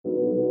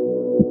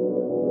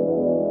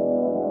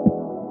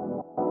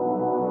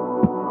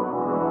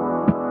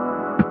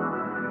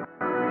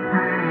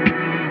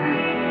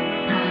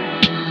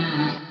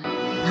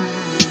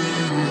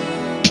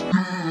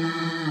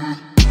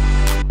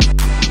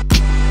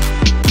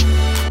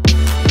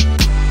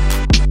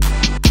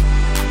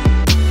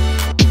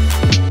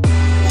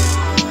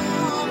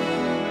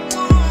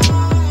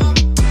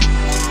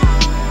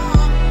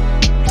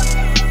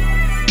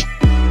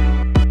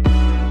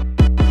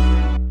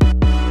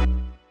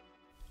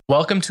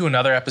Welcome to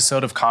another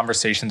episode of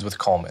Conversations with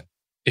Coleman.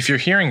 If you're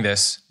hearing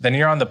this, then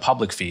you're on the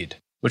public feed,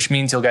 which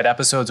means you'll get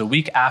episodes a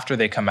week after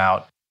they come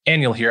out,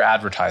 and you'll hear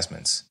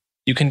advertisements.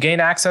 You can gain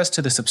access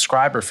to the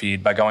subscriber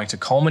feed by going to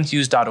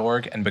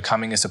colemanhughes.org and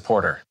becoming a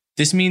supporter.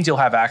 This means you'll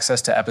have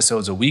access to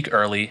episodes a week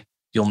early,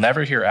 you'll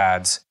never hear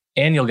ads,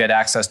 and you'll get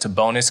access to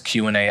bonus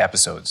Q&A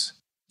episodes.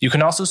 You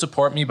can also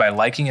support me by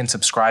liking and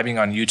subscribing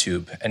on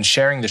YouTube and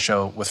sharing the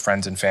show with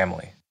friends and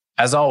family.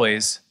 As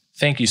always,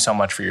 thank you so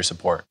much for your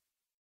support.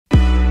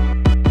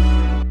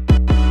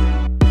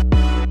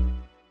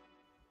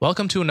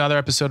 Welcome to another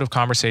episode of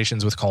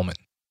Conversations with Coleman.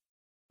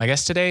 My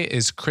guest today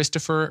is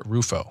Christopher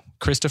Rufo.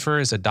 Christopher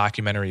is a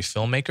documentary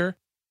filmmaker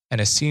and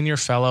a senior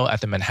fellow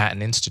at the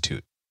Manhattan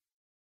Institute.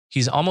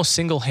 He's almost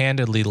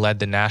single-handedly led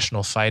the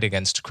national fight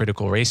against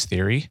critical race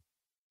theory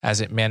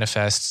as it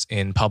manifests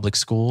in public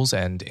schools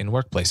and in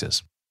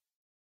workplaces.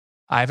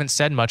 I haven't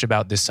said much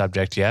about this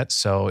subject yet,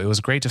 so it was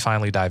great to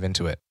finally dive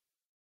into it.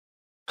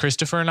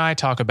 Christopher and I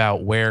talk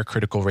about where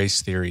critical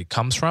race theory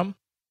comes from.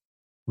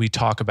 We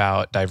talk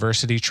about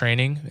diversity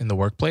training in the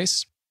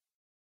workplace.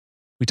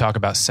 We talk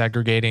about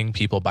segregating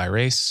people by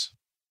race.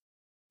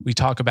 We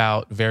talk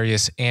about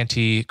various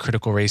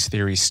anti-critical race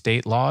theory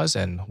state laws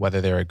and whether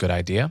they're a good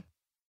idea.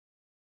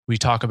 We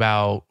talk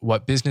about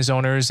what business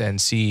owners and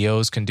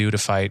CEOs can do to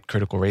fight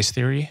critical race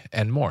theory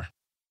and more.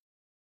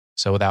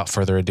 So without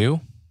further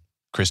ado,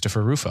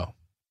 Christopher Rufo.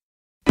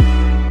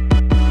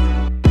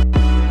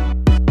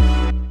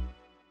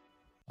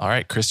 All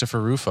right, Christopher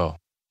Rufo.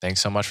 Thanks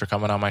so much for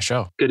coming on my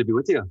show. Good to be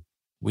with you.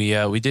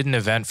 We did an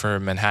event for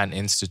Manhattan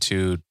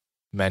Institute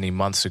many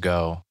months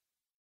ago,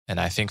 and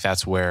I think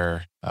that's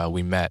where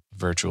we met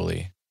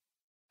virtually,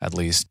 at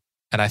least.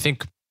 And I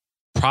think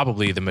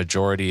probably the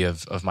majority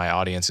of my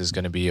audience is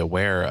going to be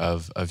aware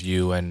of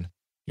you and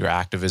your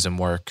activism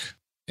work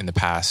in the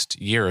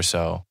past year or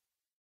so.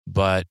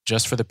 But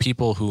just for the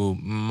people who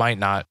might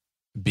not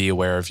be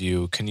aware of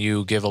you, can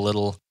you give a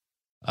little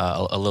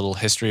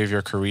history of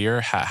your career?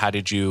 How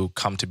did you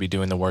come to be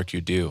doing the work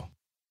you do?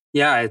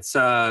 Yeah, it's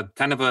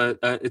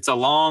it's a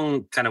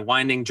long kind of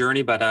winding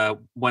journey. But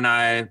when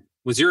I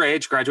was your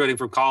age, graduating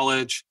from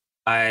college,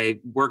 I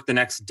worked the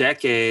next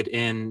decade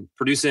in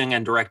producing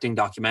and directing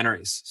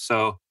documentaries.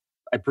 So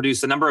I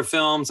produced a number of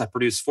films. I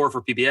produced 4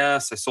 for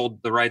PBS. I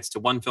sold the rights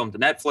to 1 film to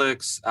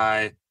Netflix.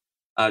 I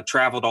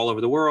traveled all over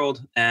the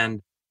world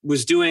and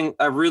was doing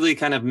a really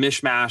kind of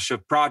mishmash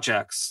of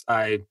projects.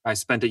 I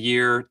spent a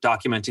year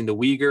documenting the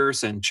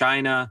Uyghurs in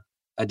China.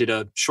 I did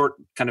a short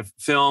kind of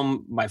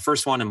film, my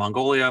first one in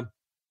Mongolia.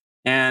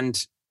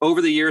 And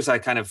over the years, I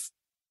kind of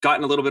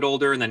gotten a little bit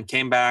older and then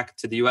came back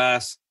to the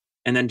US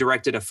and then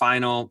directed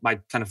my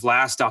kind of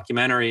last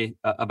documentary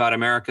about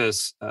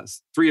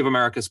 3 of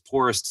America's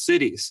poorest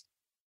cities.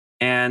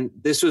 And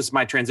this was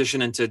my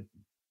transition into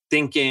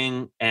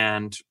thinking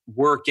and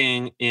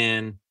working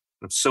in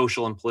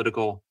social and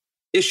political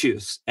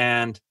issues.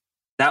 And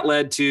that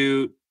led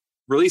to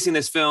releasing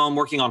this film,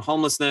 working on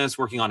homelessness,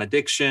 working on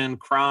addiction,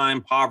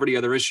 crime, poverty,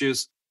 other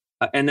issues.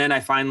 And then I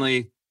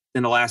finally,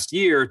 in the last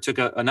year, took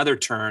another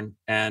turn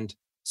and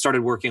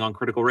started working on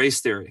critical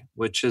race theory,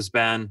 which has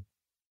been,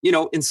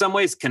 in some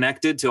ways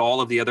connected to all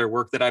of the other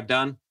work that I've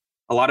done.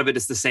 A lot of it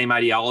is the same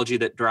ideology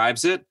that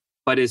drives it,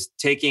 but is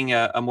taking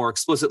a more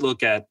explicit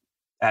look at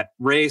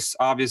race,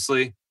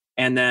 obviously.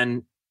 And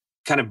then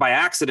kind of by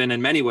accident, in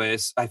many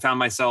ways, I found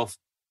myself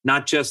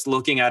not just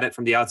looking at it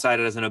from the outside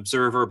as an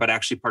observer, but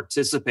actually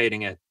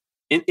participating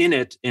in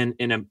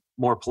a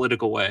more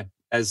political way.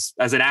 As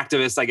an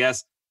activist, I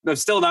guess. I'm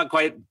still not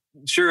quite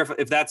sure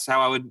if that's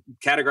how I would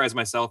categorize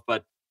myself,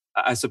 but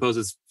I suppose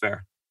it's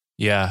fair.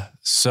 Yeah.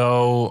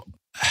 So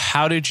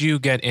how did you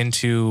get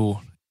into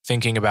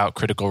thinking about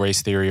critical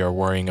race theory or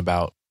worrying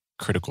about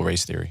critical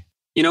race theory?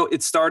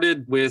 It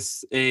started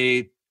with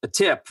a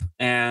tip,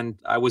 and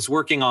I was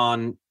working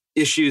on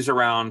issues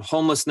around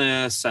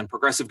homelessness and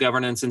progressive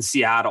governance in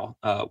Seattle,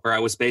 where I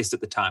was based at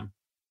the time.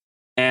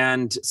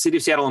 And City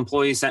of Seattle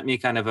employees sent me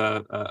kind of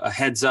a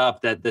heads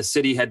up that the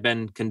city had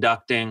been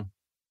conducting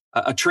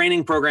a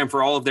training program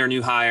for all of their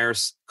new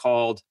hires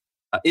called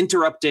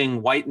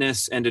Interrupting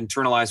Whiteness and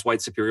Internalized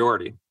White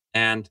Superiority.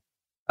 And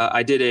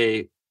I did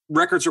a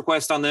records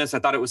request on this. I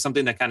thought it was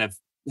something that kind of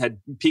had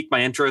piqued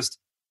my interest.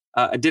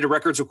 I did a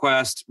records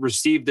request,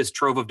 received this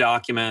trove of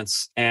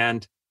documents,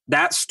 and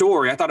that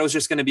story, I thought it was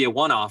just going to be a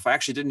one-off. I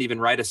actually didn't even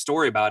write a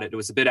story about it. It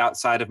was a bit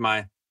outside of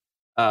my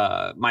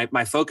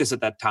focus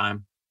at that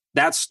time.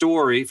 That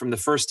story, from the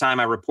first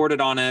time I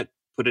reported on it,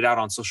 put it out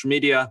on social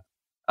media,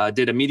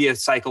 did a media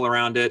cycle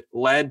around it,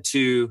 led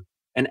to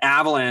an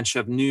avalanche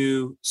of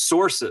new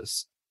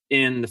sources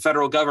in the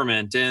federal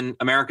government, in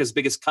America's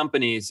biggest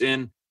companies,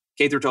 in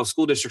K-12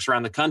 school districts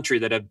around the country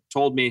that have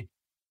told me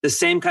the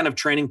same kind of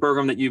training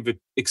program that you've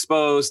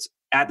exposed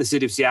at the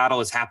City of Seattle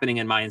is happening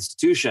in my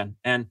institution.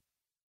 And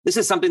this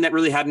is something that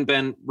really hadn't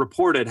been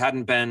reported,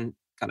 hadn't been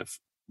kind of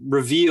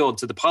revealed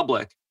to the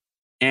public.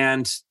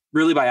 And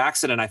really by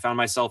accident, I found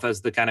myself as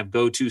the kind of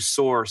go-to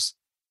source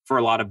for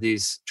a lot of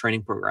these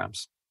training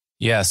programs.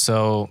 Yeah.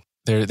 So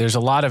There's a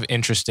lot of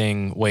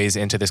interesting ways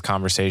into this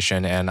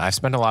conversation, and I've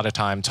spent a lot of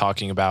time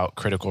talking about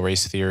critical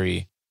race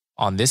theory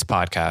on this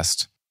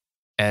podcast.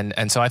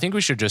 And so I think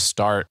we should just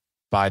start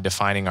by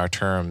defining our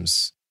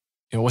terms.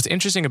 What's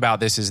interesting about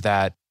this is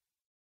that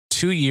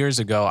 2 years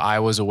ago, I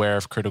was aware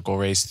of critical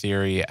race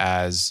theory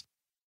as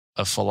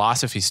a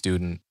philosophy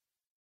student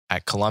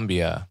at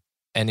Columbia.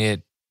 And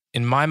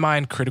in my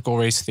mind, critical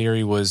race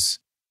theory was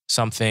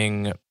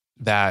something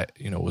that,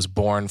 was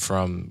born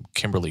from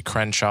Kimberly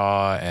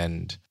Crenshaw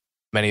and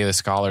many of the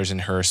scholars in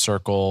her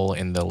circle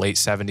in the late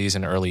 70s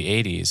and early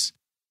 80s.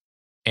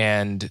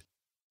 And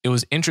it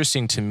was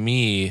interesting to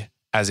me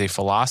as a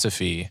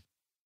philosophy,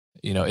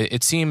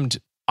 it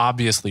seemed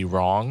obviously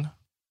wrong,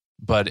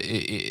 but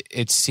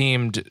it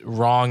seemed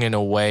wrong in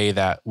a way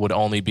that would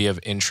only be of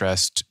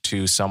interest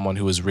to someone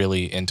who was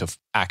really into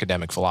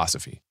academic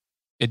philosophy.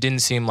 It didn't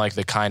seem like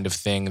the kind of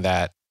thing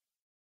that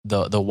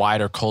the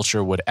wider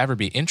culture would ever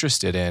be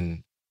interested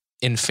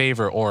in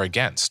favor or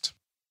against.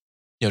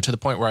 To the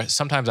point where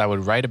sometimes I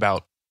would write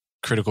about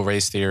critical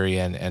race theory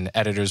and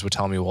editors would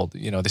tell me, well,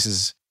 this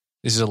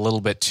is a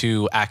little bit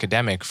too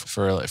academic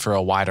for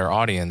a wider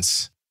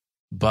audience.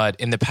 But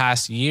in the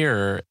past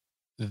year,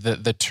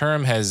 the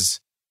term has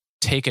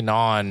taken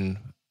on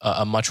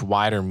a much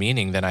wider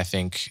meaning than I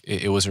think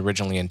it was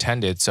originally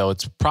intended. So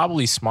it's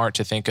probably smart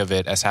to think of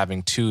it as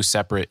having two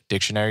separate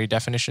dictionary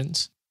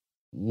definitions,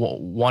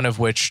 one of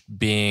which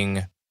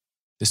being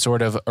the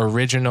sort of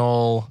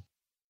original,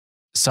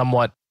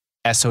 somewhat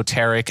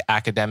esoteric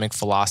academic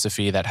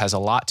philosophy that has a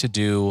lot to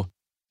do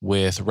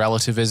with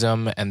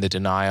relativism and the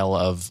denial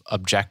of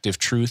objective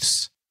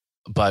truths,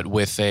 but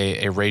with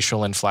a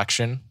racial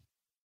inflection.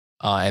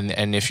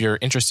 And if you're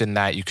interested in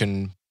that, you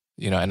can,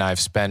 and I've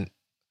spent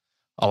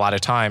a lot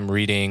of time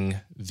reading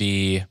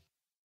the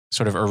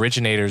sort of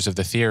originators of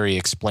the theory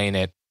explain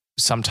it,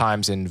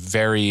 sometimes in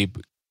very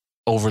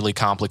overly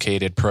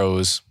complicated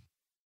prose.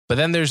 But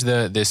then there's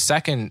the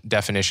second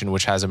definition,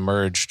 which has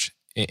emerged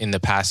in the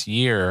past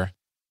year,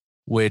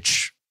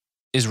 which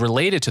is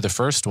related to the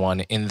first one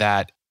in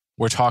that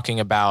we're talking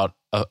about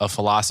a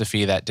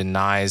philosophy that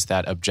denies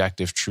that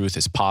objective truth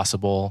is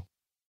possible.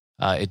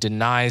 It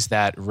denies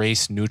that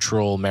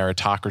race-neutral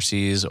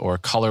meritocracies or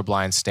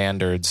colorblind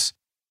standards,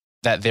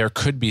 that there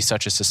could be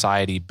such a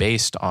society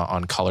based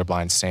on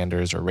colorblind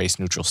standards or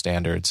race-neutral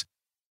standards.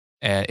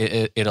 And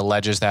it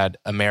alleges that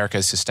America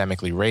is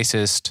systemically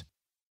racist,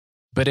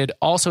 but it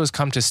also has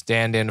come to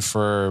stand in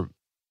for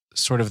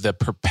sort of the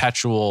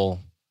perpetual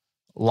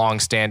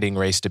long-standing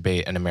race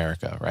debate in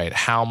America, right?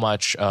 How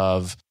much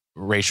of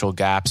racial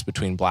gaps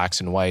between blacks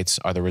and whites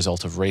are the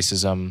result of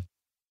racism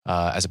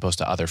as opposed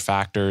to other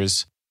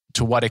factors?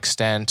 To what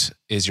extent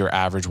is your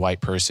average white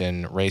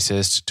person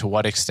racist? To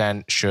what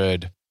extent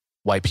should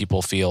white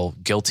people feel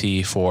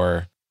guilty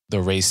for the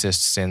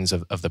racist sins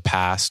of the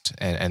past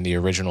and the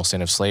original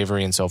sin of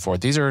slavery and so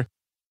forth? These are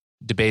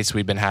debates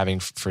we've been having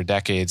for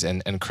decades,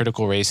 and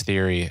critical race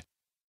theory,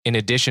 in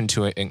addition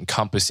to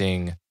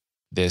encompassing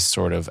this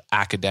sort of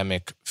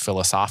academic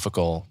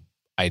philosophical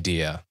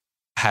idea,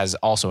 has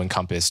also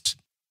encompassed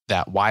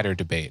that wider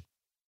debate.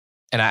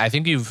 And I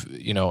think you've,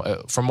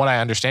 from what I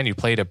understand, you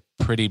played a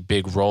pretty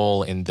big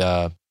role in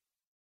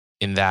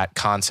that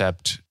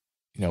concept,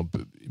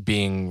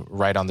 being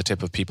right on the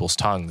tip of people's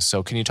tongues.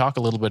 So can you talk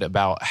a little bit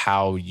about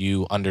how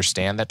you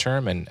understand that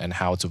term and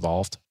how it's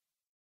evolved?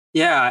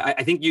 Yeah,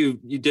 I think you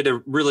did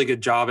a really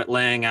good job at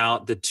laying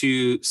out the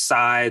two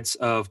sides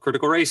of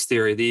critical race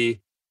theory. The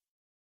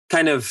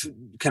kind of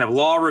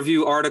law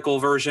review article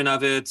version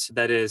of it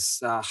that is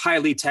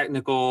highly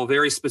technical,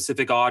 very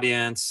specific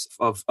audience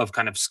of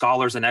kind of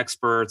scholars and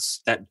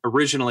experts that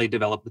originally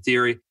developed the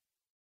theory.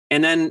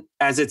 And then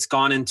as it's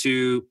gone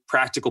into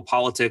practical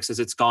politics, as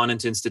it's gone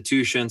into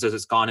institutions, as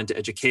it's gone into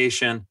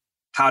education,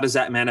 how does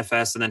that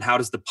manifest? And then how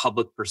does the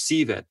public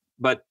perceive it?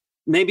 But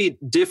maybe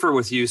differ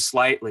with you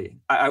slightly.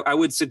 I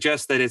would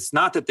suggest that it's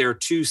not that there are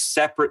two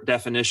separate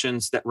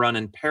definitions that run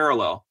in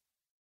parallel,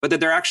 but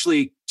that they're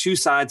actually two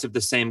sides of the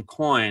same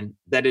coin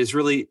that is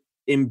really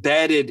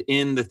embedded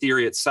in the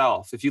theory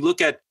itself. If you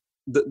look at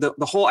the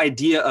whole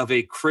idea of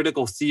a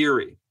critical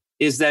theory,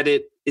 is that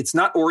it's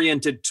not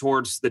oriented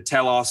towards the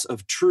telos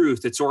of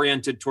truth, it's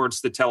oriented towards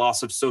the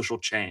telos of social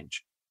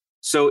change.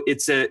 So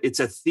it's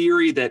a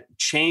theory that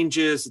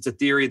changes, it's a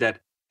theory that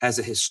has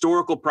a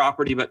historical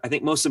property, but I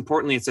think most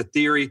importantly, it's a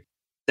theory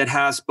that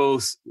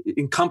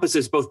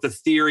encompasses both the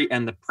theory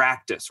and the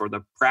practice or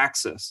the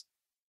praxis.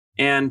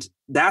 And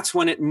that's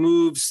when it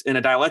moves in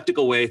a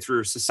dialectical way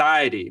through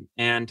society.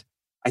 And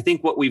I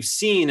think what we've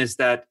seen is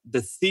that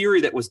the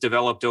theory that was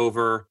developed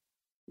over,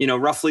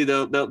 roughly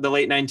the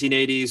late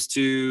 1980s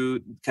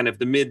to kind of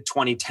the mid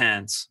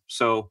 2010s,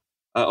 so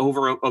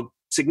over a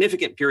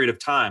significant period of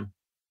time,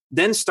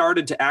 then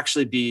started to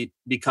actually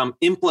become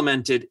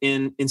implemented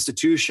in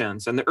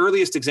institutions. And the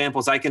earliest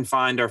examples I can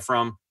find are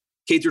from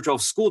K through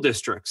 12 school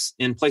districts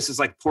in places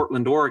like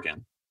Portland,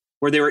 Oregon,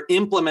 where they were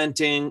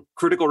implementing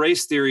critical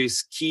race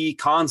theory's key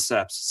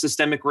concepts,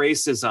 systemic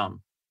racism,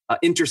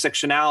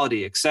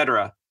 intersectionality, et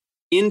cetera,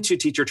 into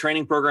teacher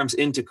training programs,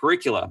 into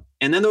curricula.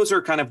 And then those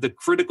are kind of the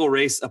critical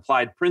race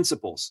applied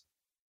principles.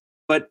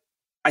 But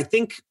I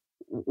think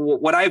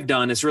what I've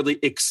done is really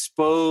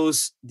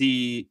expose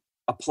the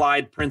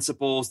applied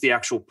principles, the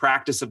actual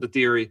practice of the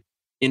theory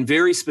in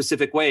very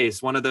specific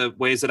ways. One of the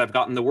ways that I've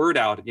gotten the word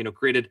out,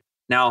 created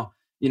now,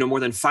 more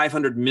than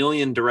 500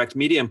 million direct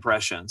media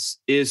impressions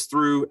is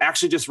through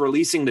actually just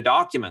releasing the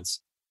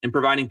documents and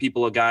providing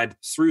people a guide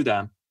through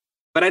them.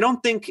 But I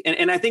don't think,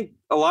 and I think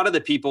a lot of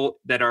the people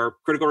that are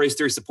critical race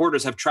theory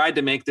supporters have tried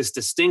to make this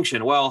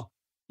distinction. Well,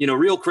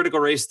 real critical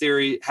race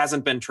theory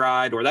hasn't been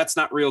tried, or that's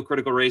not real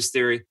critical race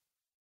theory.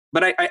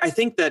 But I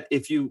think that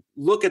if you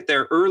look at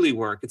their early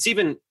work, it's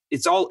in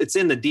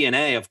the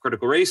DNA of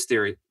critical race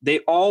theory. They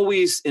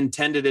always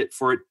intended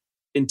for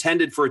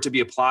it to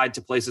be applied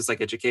to places like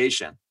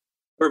education.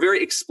 They're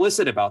very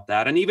explicit about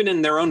that, and even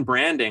in their own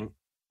branding,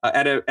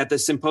 at the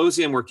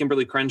symposium where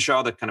Kimberly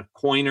Crenshaw, the kind of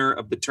coiner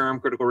of the term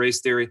critical race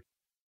theory,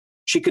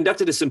 she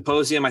conducted a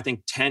symposium, I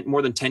think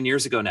more than 10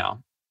 years ago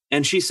now.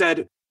 And she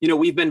said,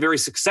 we've been very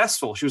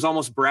successful. She was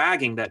almost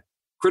bragging that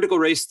critical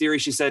race theory,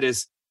 she said,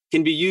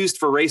 can be used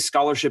for race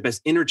scholarship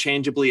as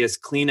interchangeably as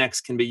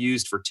Kleenex can be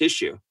used for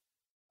tissue.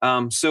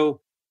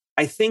 So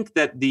I think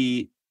that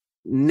the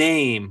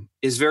name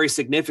is very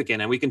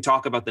significant, and we can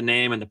talk about the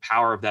name and the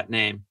power of that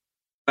name.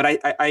 But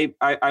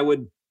I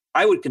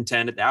would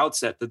contend at the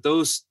outset that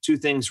those two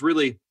things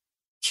really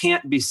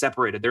can't be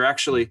separated. They're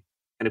actually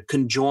kind of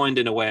conjoined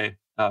in a way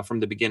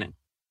from the beginning.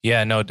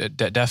 Yeah, no,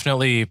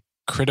 definitely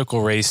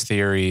critical race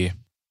theory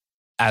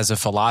as a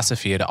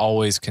philosophy, it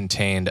always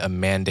contained a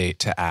mandate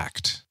to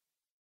act,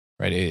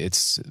 right?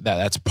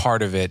 That's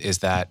part of it, is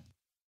that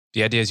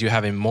the idea is you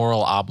have a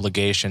moral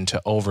obligation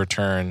to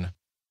overturn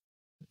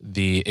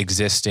the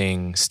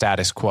existing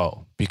status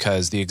quo,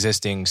 because the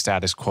existing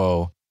status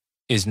quo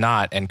is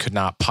not and could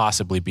not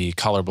possibly be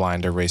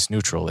colorblind or race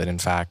neutral. It in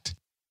fact,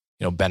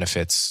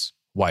 benefits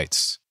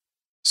whites.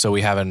 So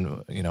we have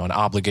an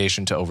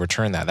obligation to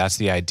overturn that. That's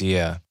the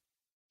idea.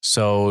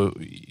 So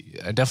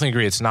I definitely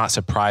agree. It's not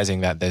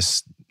surprising that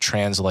this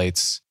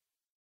translates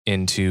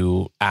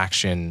into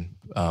action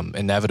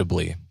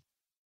inevitably.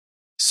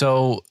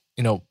 So,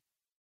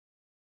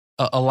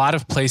 a lot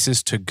of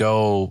places to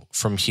go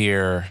from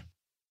here,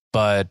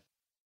 but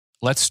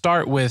let's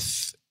start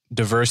with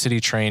diversity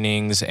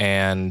trainings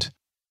and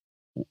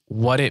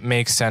what it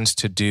makes sense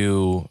to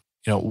do.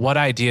 What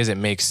ideas it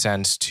makes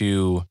sense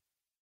to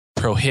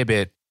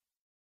prohibit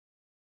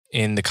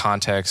in the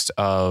context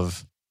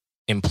of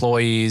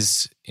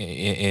employees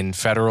in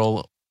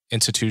federal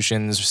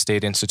institutions,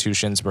 state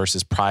institutions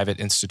versus private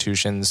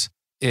institutions.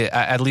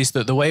 At least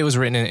the way it was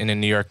written in a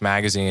New York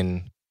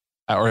magazine,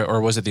 or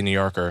was it the New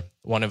Yorker?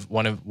 One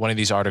of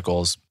these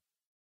articles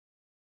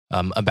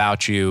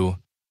about you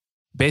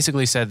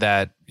basically said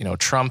that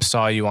Trump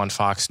saw you on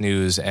Fox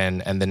News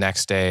and the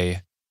next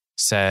day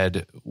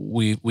said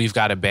we've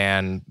got to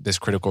ban this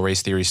critical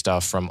race theory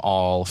stuff from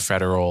all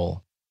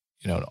federal,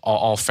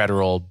 all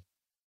federal,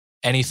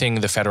 anything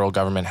the federal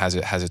government has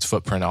its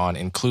footprint on,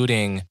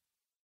 including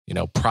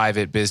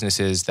private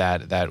businesses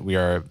that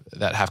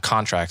have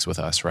contracts with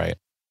us, right?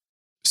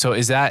 So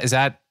is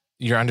that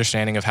your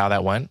understanding of how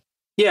that went?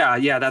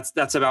 Yeah,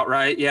 that's about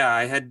right. Yeah,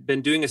 I had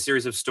been doing a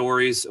series of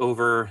stories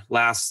over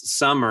last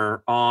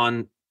summer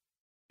on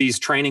these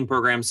training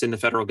programs in the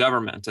federal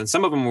government, and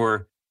some of them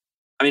were,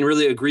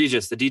 really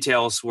egregious. The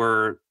details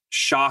were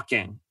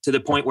shocking, to the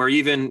point where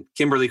even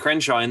Kimberly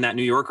Crenshaw in that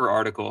New Yorker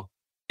article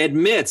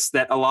admits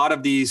that a lot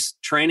of these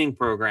training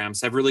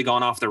programs have really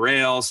gone off the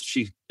rails.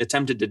 She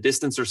attempted to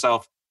distance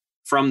herself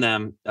from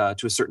them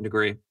to a certain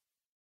degree.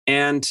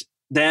 And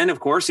then,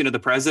 of course, the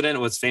president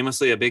was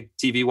famously a big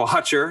TV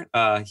watcher.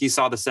 He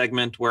saw the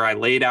segment where I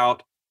laid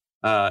out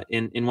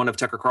in one of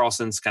Tucker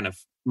Carlson's kind of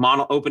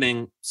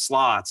opening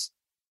slots,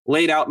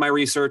 laid out my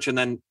research, and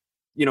then,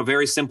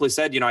 very simply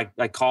said,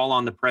 I call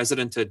on the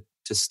president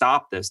to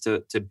stop this,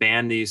 to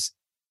ban these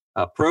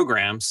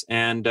programs.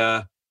 And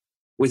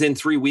within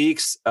 3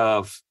 weeks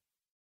of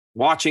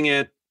watching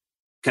it,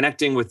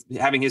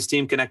 having his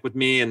team connect with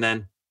me, and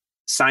then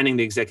signing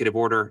the executive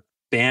order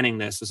banning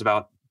this, was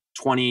about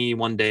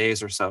 21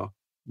 days or so.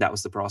 That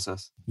was the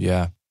process.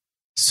 Yeah.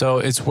 So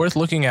it's worth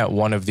looking at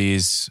one of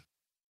these.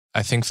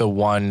 I think the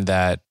one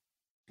that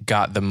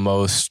got the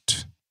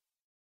most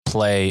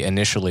play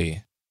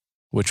initially,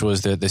 which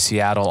was the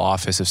Seattle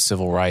Office of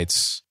Civil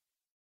Rights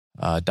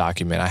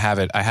document. I have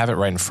it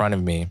right in front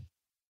of me,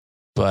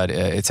 but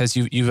it says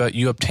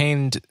you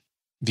obtained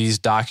these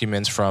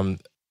documents from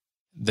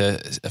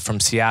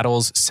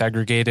Seattle's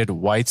segregated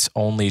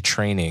whites-only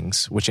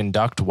trainings, which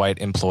induct white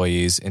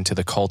employees into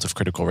the cult of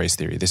critical race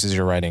theory. This is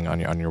your writing on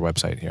your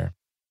website here.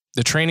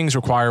 The trainings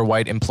require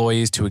white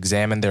employees to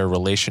examine their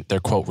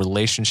quote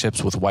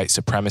relationships with white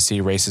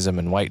supremacy, racism,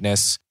 and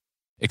whiteness,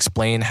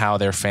 explain how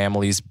their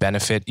families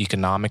benefit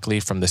economically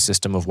from the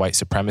system of white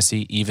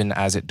supremacy, even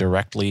as it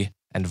directly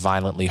and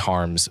violently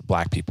harms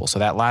Black people. So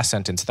that last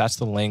sentence, that's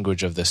the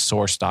language of the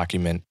source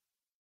document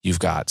you've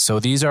got. So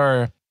these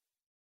are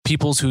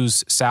peoples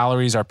whose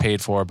salaries are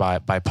paid for by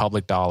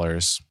public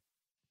dollars,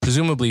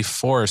 presumably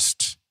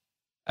forced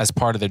as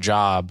part of the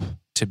job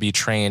to be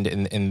trained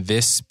in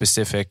this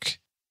specific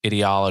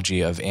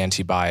ideology of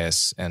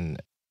anti-bias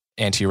and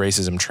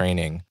anti-racism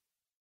training,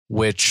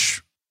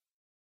 which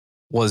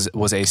was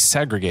a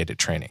segregated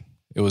training.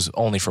 It was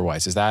only for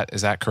whites. Is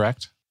that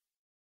correct?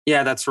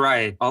 Yeah, that's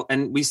right.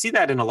 And we see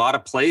that in a lot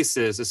of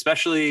places,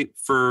 especially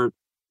for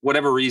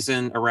whatever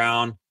reason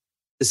around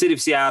the city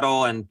of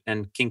Seattle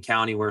and King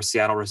County, where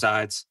Seattle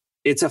resides.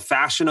 It's a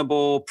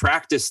fashionable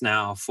practice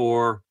now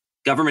for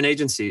government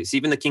agencies.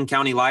 Even the King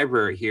County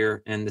Library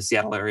here in the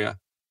Seattle area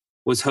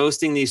was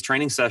hosting these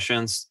training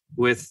sessions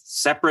with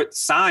separate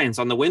signs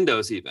on the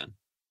windows even.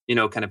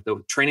 Kind of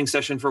the training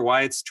session for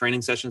whites,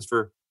 training sessions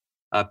for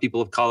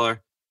people of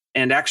color,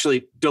 and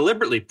actually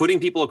deliberately putting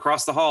people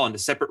across the hall into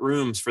separate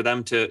rooms for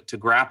them to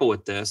grapple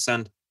with this.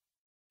 And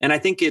I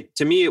think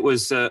to me, it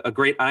was a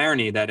great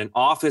irony that an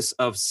office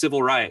of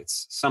civil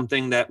rights,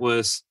 something that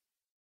was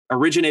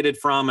originated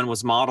from and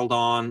was modeled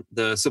on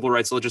the civil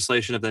rights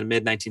legislation of the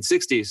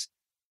mid-1960s,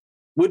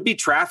 would be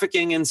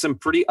trafficking in some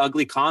pretty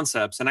ugly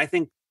concepts. And I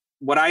think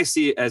what I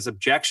see as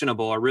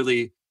objectionable are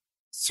really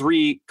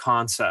three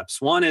concepts.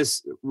 One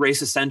is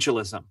race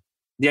essentialism,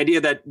 the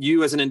idea that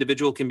you as an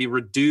individual can be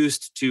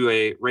reduced to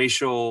a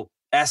racial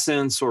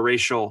essence or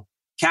racial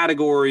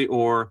category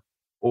or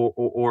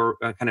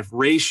a kind of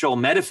racial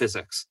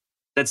metaphysics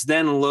that's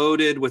then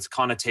loaded with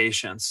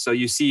connotations. So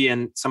you see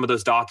in some of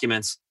those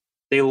documents,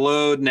 they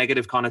load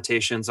negative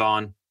connotations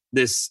on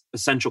this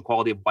essential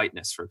quality of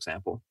whiteness, for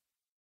example.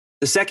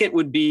 The second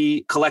would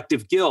be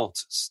collective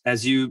guilt,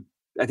 as you,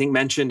 I think,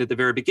 mentioned at the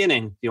very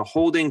beginning,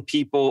 holding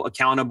people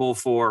accountable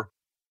for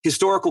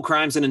historical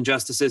crimes and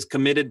injustices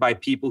committed by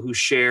people who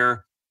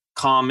share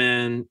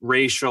common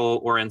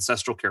racial or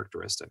ancestral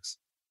characteristics.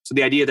 So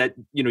the idea that,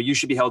 you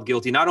should be held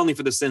guilty not only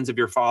for the sins of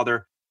your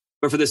father,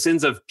 but for the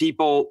sins of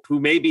people who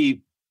may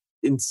be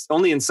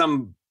only in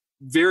some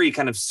very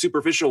kind of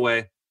superficial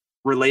way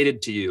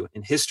related to you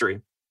in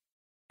history.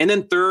 And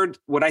then third,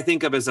 what I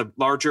think of as a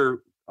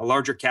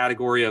larger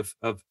category of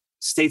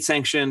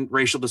state-sanctioned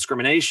racial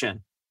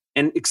discrimination,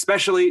 and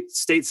especially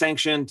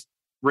state-sanctioned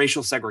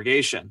racial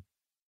segregation,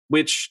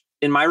 which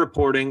in my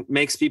reporting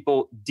makes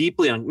people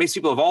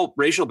of all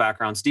racial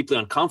backgrounds deeply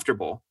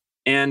uncomfortable.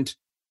 And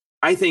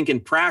I think in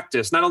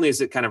practice, not only is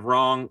it kind of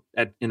wrong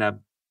in an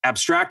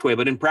abstract way,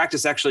 but in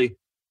practice actually,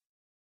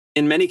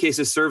 in many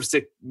cases, serves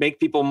to make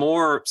people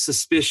more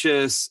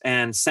suspicious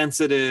and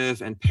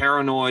sensitive and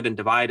paranoid and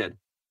divided.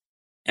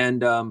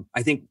 And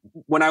I think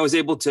when I was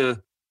able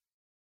to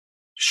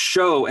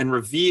show and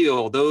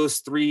reveal those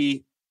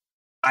three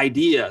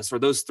ideas or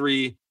those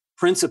three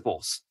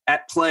principles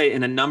at play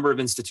in a number of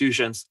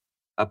institutions,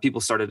 people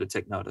started to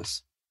take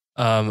notice.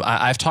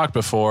 I've talked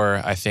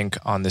before, I think,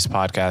 on this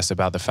podcast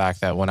about the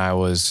fact that when I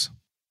was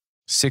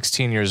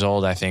 16 years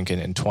old, I think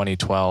in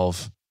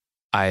 2012,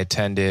 I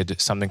attended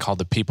something called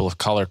the People of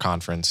Color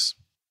Conference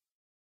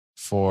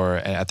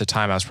at the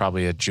time I was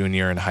probably a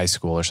junior in high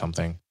school or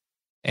something.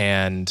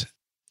 And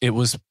it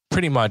was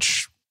pretty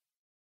much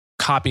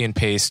copy and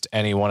paste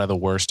any one of the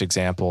worst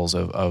examples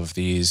of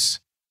these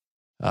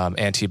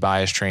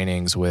anti-bias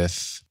trainings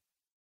with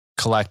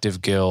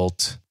collective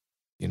guilt.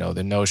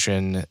 The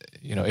notion,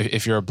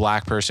 if you're a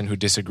black person who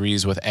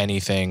disagrees with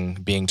anything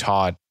being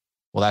taught,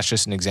 well, that's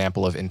just an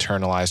example of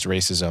internalized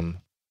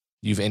racism.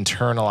 You've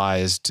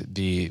internalized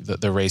the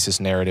racist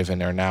narrative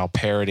and are now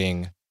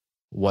parroting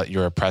what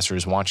your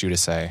oppressors want you to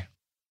say,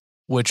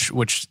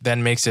 which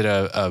then makes it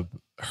a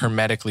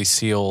hermetically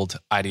sealed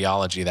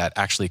ideology that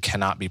actually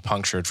cannot be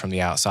punctured from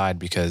the outside,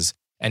 because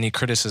any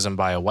criticism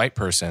by a white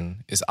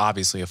person is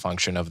obviously a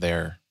function of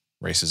their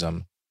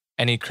racism.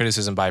 Any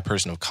criticism by a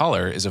person of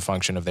color is a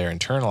function of their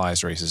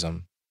internalized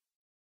racism.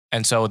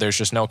 And so there's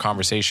just no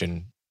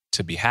conversation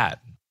to be had.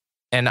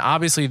 And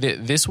obviously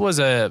this was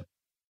in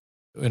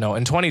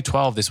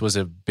 2012, this was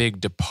a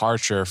big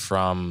departure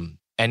from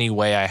any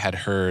way I had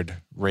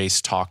heard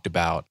race talked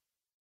about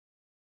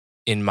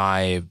in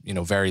my,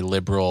 very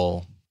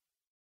liberal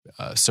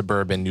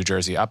suburban New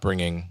Jersey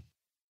upbringing.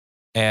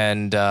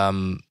 And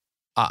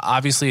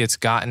obviously it's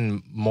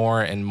gotten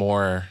more and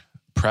more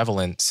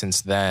prevalent since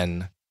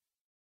then.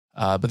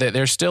 But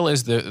there still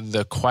is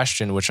the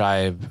question, which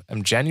I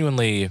am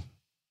genuinely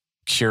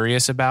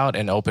curious about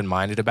and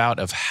open-minded about,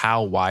 of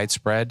how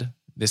widespread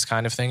this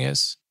kind of thing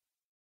is.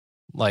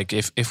 Like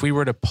if we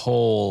were to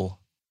poll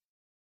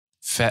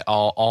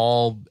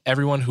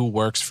everyone who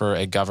works for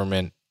a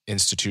government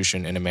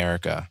institution in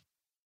America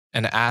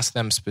and ask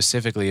them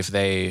specifically if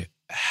they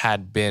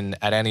had been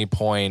at any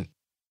point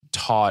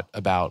taught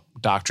about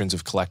doctrines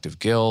of collective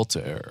guilt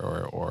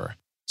or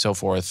so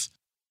forth,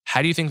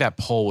 how do you think that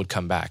poll would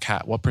come back?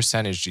 What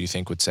percentage do you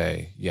think would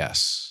say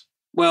yes?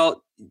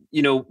 Well,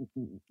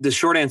 the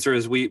short answer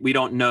is we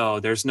don't know.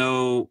 There's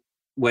no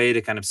way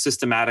to kind of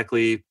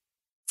systematically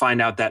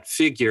find out that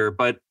figure,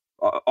 but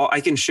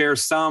I can share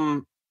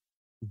some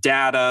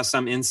data,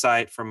 some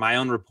insight from my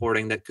own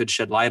reporting that could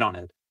shed light on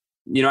it.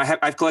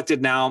 I've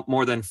collected now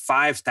more than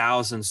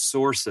 5,000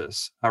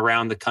 sources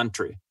around the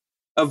country,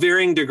 a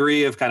varying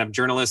degree of kind of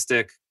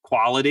journalistic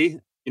quality.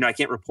 I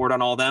can't report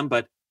on all of them,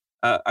 but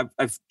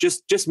I've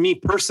just me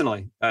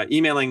personally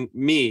emailing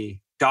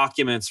me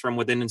documents from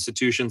within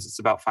institutions. It's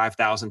about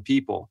 5,000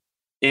 people.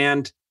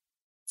 And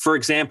for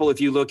example, if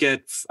you look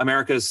at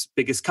America's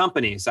biggest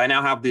companies, I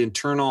now have the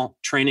internal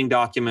training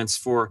documents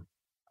for,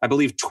 I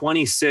believe,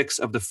 26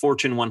 of the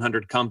Fortune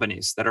 100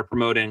 companies that are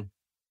promoting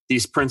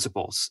these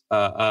principles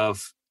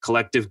of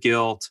collective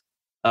guilt,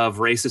 of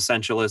race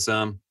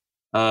essentialism,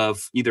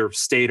 of either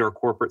state or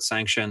corporate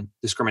sanction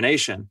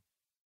discrimination.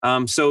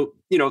 So,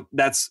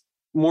 that's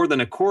more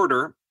than a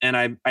quarter. And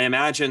I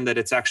imagine that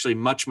it's actually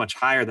much, much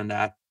higher than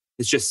that.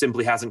 It just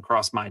simply hasn't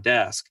crossed my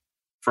desk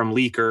from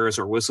leakers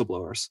or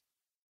whistleblowers.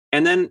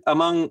 And then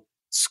among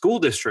school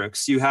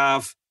districts, you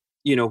have,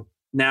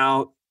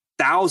 now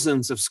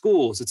thousands of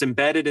schools. It's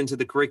embedded into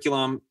the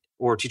curriculum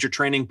or teacher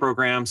training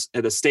programs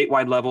at a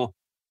statewide level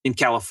in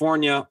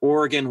California,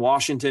 Oregon,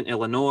 Washington,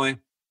 Illinois,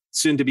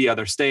 soon to be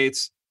other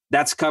states.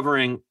 That's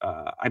covering,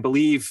 I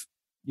believe,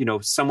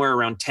 somewhere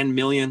around 10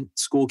 million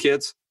school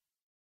kids.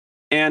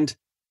 And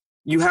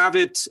you have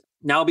it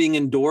now being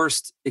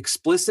endorsed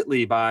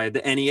explicitly by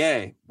the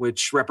NEA,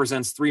 which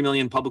represents 3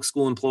 million public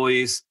school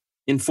employees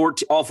in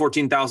all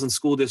 14,000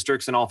 school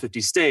districts in all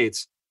 50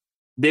 states.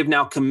 They've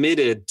now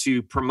committed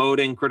to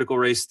promoting critical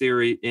race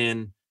theory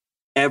in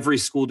every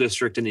school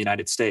district in the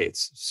United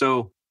States.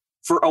 So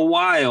for a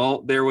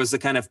while, there was a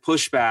kind of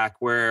pushback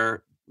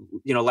where,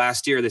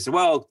 last year they said,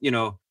 well,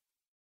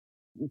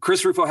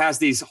 Chris Rufo has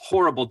these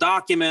horrible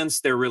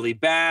documents. They're really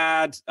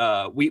bad.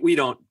 We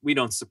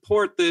don't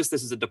support this.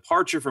 This is a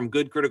departure from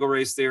good critical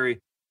race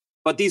theory.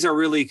 But these are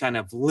really kind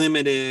of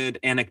limited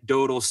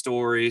anecdotal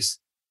stories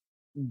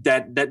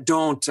that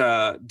don't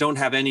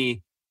have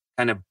any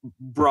kind of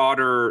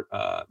broader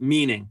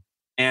meaning.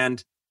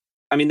 And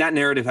I mean, that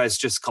narrative has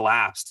just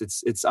collapsed.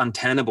 It's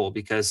untenable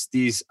because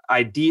these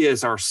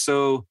ideas are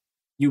so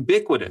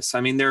ubiquitous.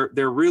 I mean, they're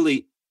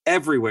really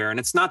everywhere, and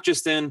it's not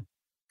just in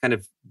kind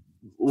of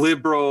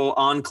liberal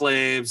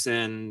enclaves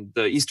in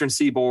the Eastern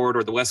Seaboard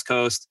or the West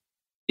Coast.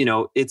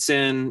 It's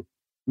in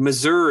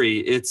Missouri,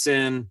 it's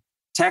in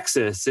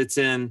Texas, it's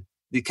in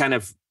the kind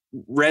of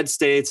red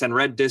states and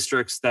red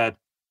districts that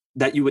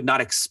you would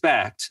not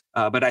expect,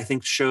 but I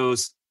think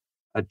shows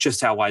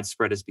just how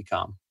widespread it's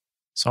become.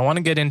 So I want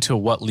to get into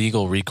what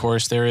legal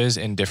recourse there is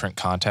in different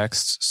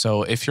contexts.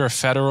 So if you're a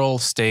federal,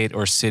 state,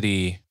 or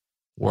city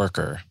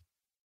worker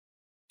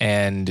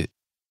and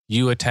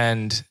you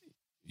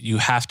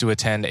have to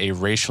attend a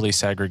racially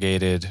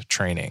segregated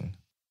training,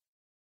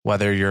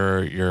 whether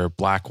you're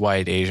Black,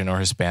 white, Asian, or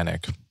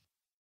Hispanic,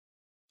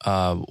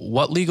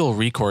 what legal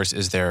recourse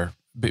is there?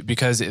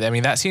 Because, I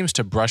mean, that seems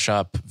to brush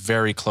up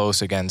very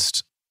close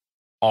against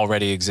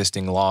already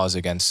existing laws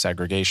against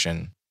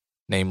segregation,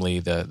 namely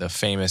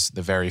the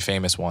very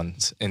famous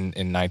ones in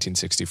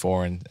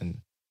 1964.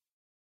 And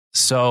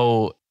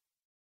so,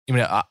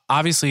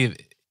 obviously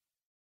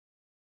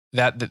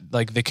that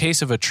like the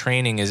case of a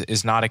training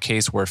is not a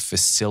case where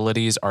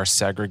facilities are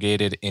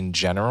segregated in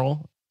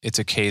general. It's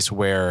a case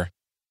where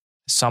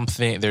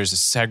there's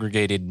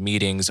segregated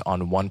meetings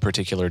on one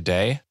particular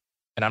day.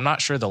 And I'm not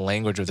sure the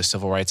language of the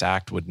Civil Rights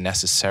Act would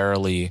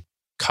necessarily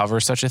cover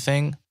such a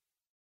thing.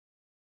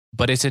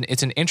 But it's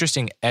an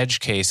interesting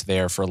edge case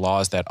there for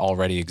laws that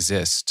already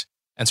exist.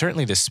 And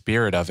certainly the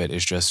spirit of it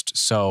is just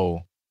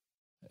so,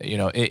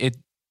 it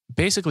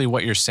basically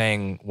what you're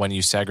saying when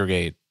you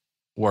segregate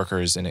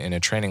workers in a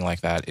training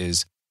like that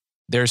is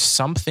there's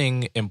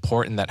something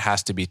important that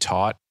has to be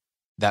taught,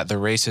 that the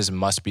races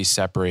must be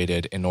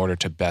separated in order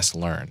to best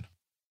learn.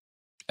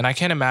 And I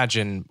can't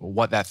imagine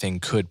what that thing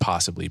could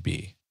possibly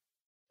be,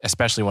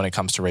 especially when it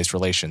comes to race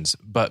relations.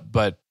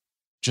 But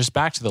just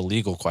back to the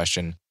legal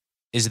question,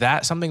 is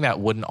that something that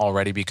wouldn't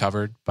already be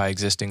covered by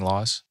existing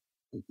laws?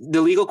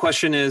 The legal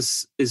question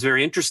is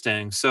very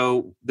interesting.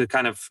 So the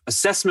kind of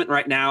assessment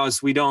right now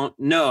is we don't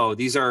know.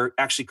 These are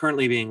actually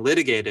currently being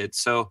litigated.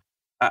 So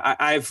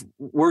I've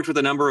worked with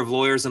a number of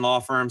lawyers and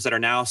law firms that are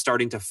now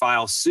starting to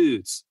file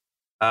suits.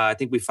 I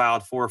think we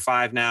filed 4 or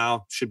 5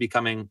 now, should be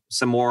coming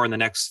some more in the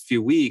next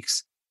few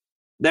weeks,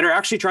 that are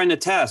actually trying to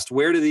test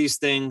where do these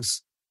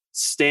things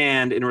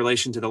stand in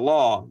relation to the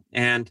law.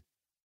 And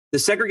the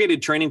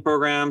segregated training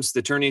programs, the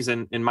attorneys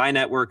in my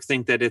network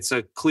think that it's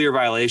a clear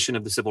violation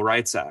of the Civil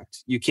Rights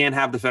Act. You can't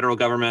have the federal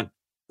government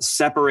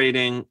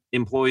separating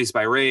employees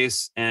by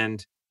race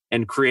and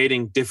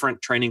creating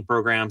different training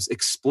programs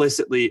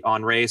explicitly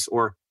on race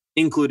or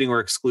including or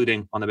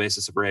excluding on the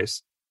basis of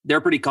race.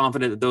 They're pretty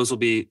confident that those will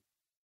be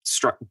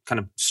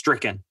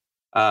stricken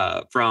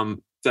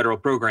from federal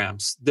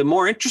programs. The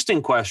more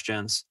interesting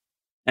questions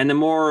and the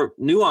more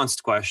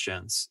nuanced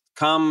questions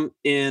come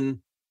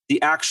in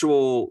the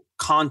actual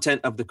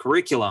content of the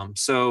curriculum.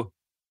 So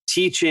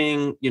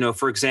teaching,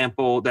 for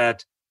example,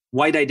 that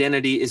white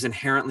identity is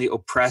inherently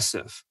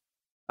oppressive.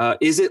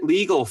 Is it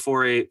legal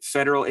for a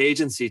federal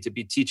agency to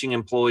be teaching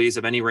employees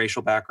of any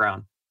racial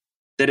background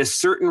that a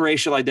certain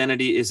racial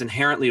identity is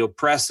inherently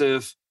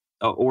oppressive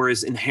or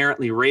is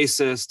inherently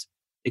racist,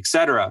 et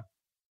cetera?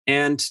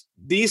 And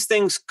these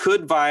things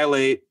could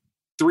violate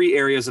 3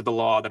 areas of the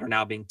law that are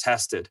now being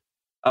tested.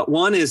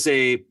 One is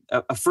a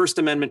First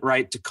Amendment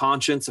right to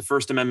conscience, a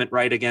First Amendment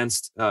right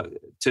against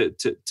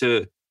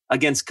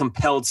against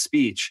compelled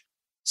speech.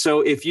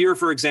 So if you're,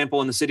 for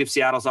example, in the city of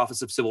Seattle's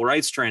Office of Civil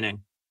Rights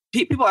Training,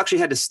 people actually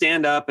had to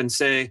stand up and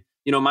say,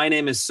 my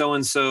name is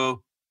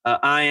so-and-so,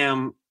 I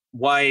am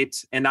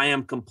white, and I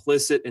am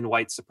complicit in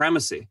white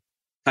supremacy.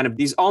 Kind of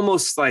these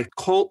almost like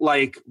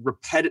cult-like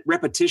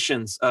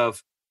repetitions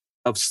of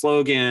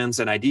slogans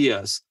and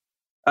ideas.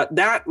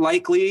 That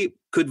likely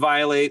could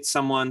violate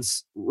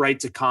someone's right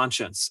to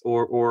conscience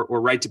or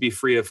right to be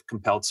free of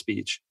compelled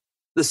speech.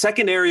 The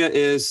second area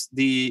is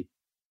the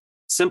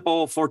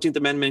simple 14th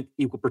Amendment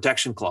Equal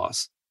Protection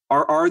Clause.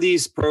 Are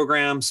these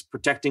programs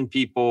protecting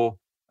people,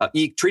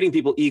 treating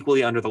people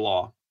equally under the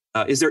law?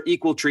 Is there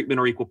equal treatment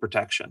or equal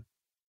protection?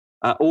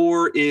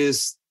 Or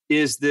is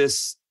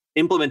this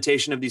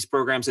implementation of these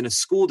programs in a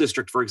school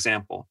district, for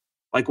example,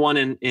 like one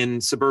in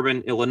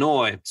suburban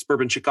Illinois,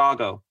 suburban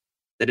Chicago,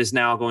 that is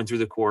now going through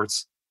the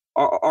courts?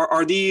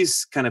 Are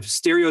these kind of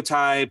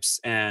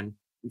stereotypes and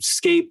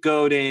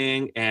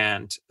scapegoating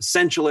and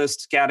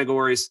essentialist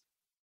categories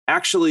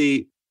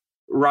actually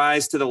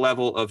rise to the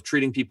level of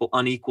treating people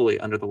unequally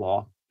under the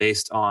law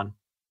based on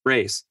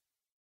race?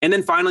 And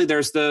then finally,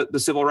 there's the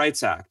Civil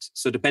Rights Act.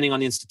 So depending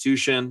on the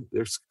institution,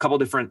 there's a couple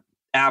different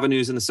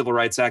avenues in the Civil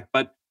Rights Act,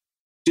 but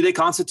do they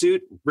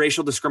constitute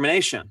racial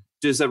discrimination?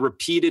 Does a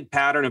repeated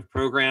pattern of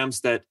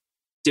programs that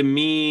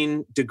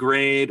demean,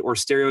 degrade, or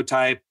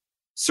stereotype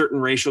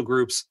certain racial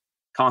groups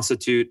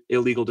constitute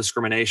illegal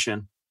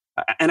discrimination?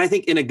 And I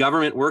think in a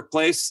government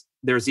workplace,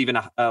 there's even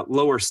a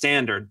lower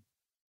standard.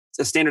 It's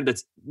a standard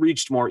that's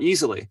reached more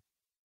easily.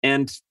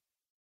 And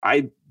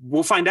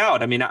we'll find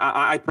out. I mean,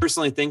 I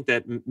personally think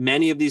that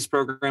many of these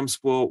programs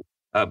will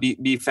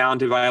be found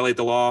to violate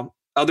the law.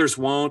 Others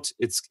won't.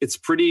 It's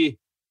pretty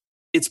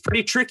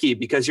tricky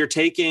because you're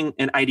taking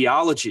an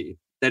ideology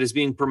that is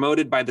being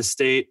promoted by the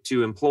state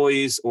to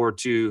employees or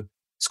to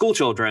school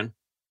children,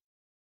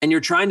 and you're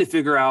trying to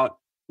figure out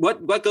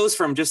what goes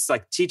from just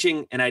like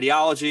teaching an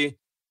ideology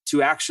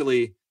to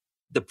actually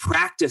the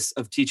practice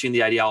of teaching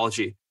the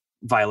ideology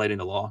violating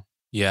the law.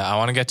 Yeah, I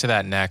want to get to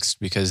that next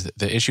because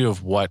the issue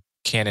of what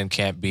can and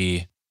can't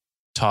be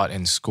taught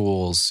in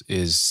schools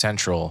is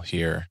central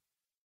here.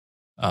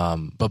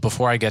 But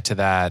before I get to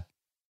that,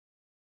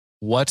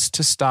 what's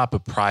to stop a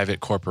private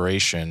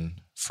corporation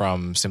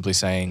from simply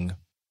saying,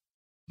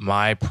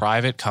 my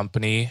private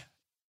company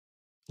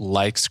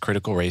likes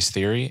critical race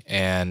theory,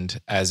 and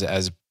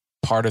as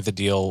part of the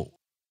deal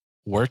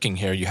working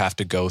here, you have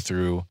to go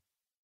through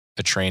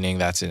a training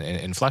that's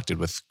inflected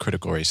with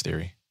critical race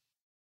theory?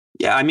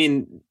 Yeah, I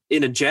mean,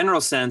 in a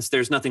general sense,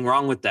 there's nothing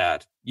wrong with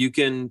that. You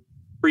can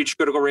preach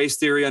critical race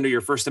theory under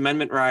your First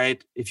Amendment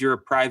right. If you're a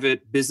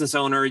private business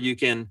owner, you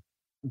can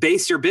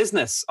base your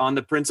business on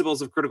the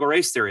principles of critical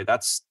race theory.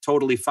 That's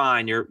totally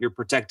fine. You're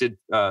protected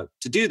to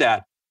do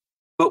that.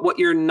 But what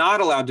you're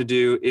not allowed to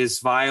do is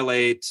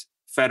violate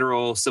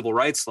federal civil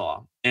rights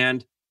law.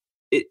 And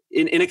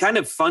in a kind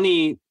of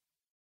funny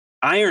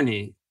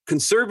irony,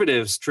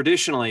 conservatives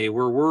traditionally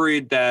were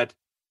worried that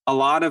a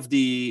lot of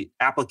the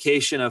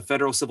application of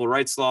federal civil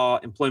rights law,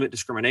 employment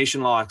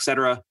discrimination law, et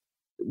cetera,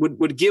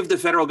 would give the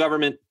federal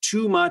government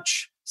too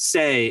much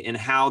say in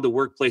how the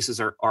workplaces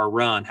are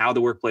run, how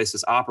the workplace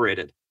is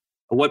operated,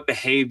 what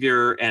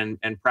behavior and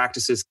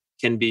practices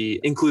can be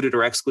included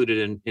or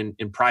excluded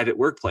in private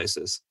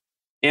workplaces.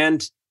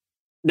 And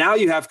now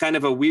you have kind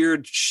of a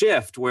weird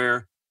shift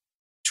where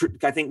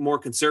I think more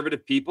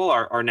conservative people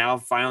are now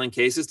filing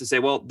cases to say,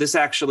 well, this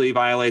actually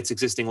violates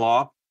existing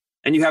law.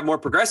 And you have more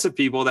progressive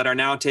people that are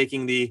now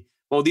taking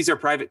these are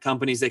private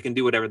companies, they can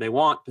do whatever they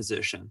want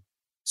position.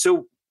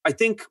 So I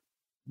think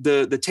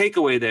the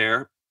takeaway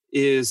there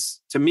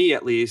is, to me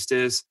at least,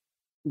 is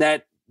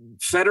that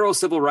federal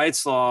civil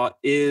rights law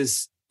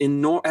has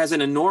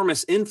an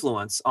enormous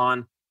influence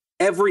on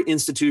every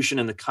institution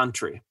in the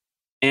country.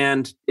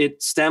 And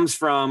it stems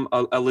from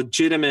a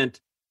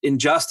legitimate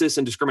injustice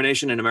and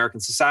discrimination in American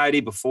society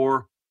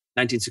before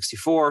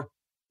 1964.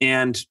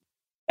 And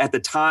at the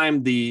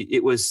time,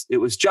 it was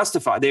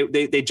justified.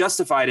 They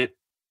justified it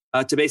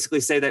to basically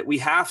say that we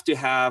have to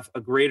have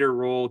a greater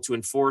role to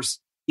enforce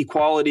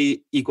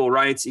equality, equal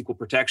rights, equal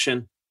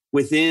protection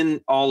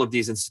within all of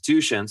these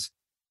institutions.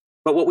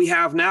 But what we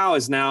have now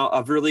is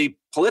a really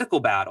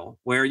political battle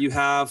where you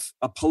have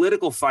a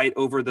political fight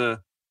over the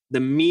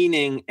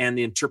meaning and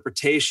the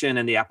interpretation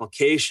and the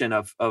application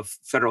of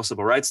federal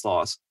civil rights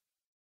laws,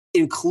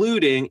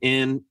 including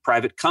in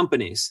private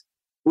companies,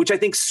 which I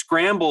think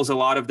scrambles a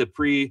lot of the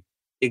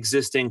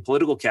pre-existing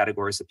political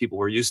categories that people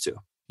were used to.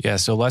 Yeah,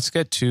 so let's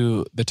get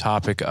to the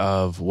topic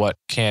of what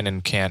can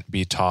and can't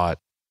be taught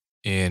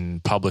in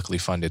publicly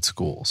funded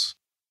schools.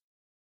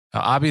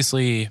 Now,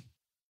 obviously,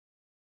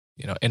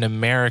 in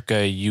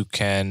America, you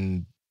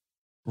can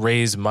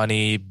raise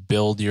money,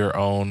 build your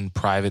own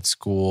private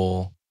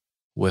school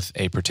with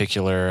a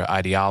particular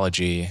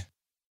ideology,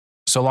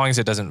 so long as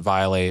it doesn't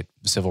violate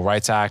the Civil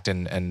Rights Act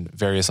and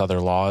various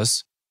other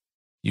laws.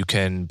 You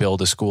can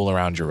build a school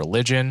around your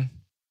religion.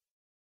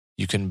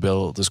 You can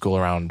build a school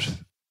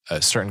around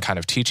a certain kind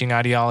of teaching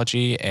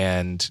ideology,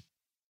 and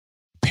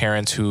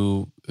parents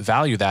who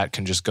value that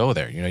can just go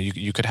there.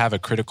 You could have a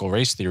critical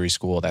race theory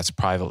school that's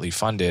privately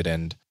funded,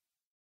 and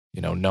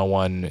no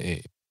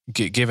one,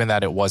 given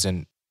that it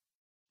wasn't,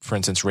 for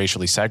instance,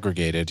 racially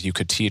segregated, you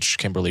could teach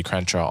Kimberly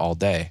Crenshaw all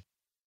day.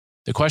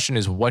 The question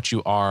is what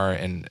you are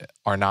and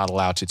are not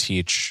allowed to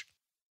teach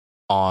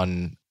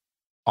on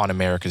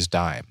America's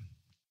dime.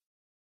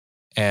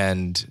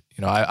 And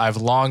I've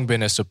long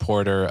been a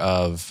supporter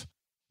of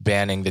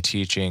banning the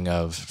teaching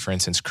of, for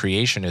instance,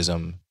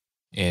 creationism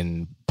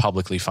in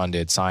publicly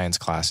funded science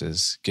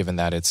classes, given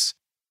that it's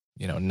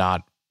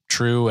not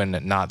true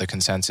and not the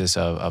consensus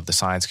of the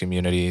science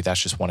community.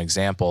 That's just one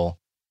example.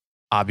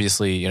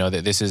 Obviously,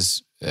 this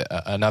is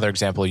another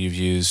example you've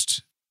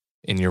used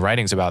in your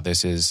writings about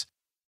this is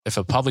if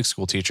a public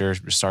school teacher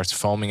starts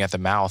foaming at the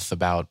mouth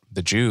about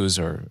the Jews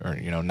or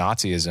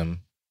Nazism,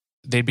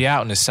 they'd be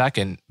out in a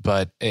second.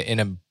 But in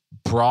a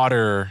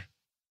broader,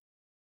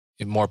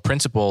 more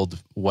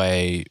principled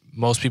way,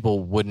 most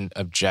people wouldn't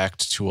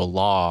object to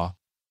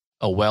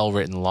a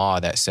well-written law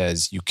that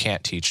says you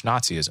can't teach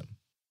Nazism.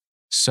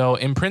 So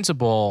in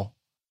principle,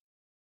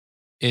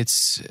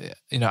 it's,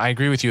 I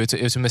agree with you.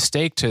 It's a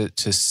mistake to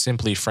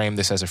simply frame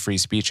this as a free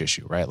speech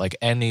issue, right? Like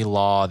any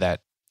law that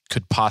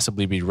could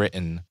possibly be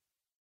written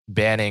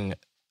banning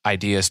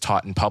ideas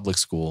taught in public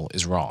school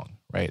is wrong,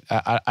 right?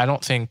 I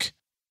don't think,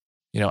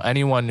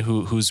 anyone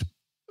who's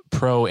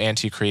pro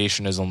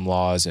anti-creationism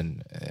laws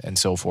and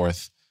so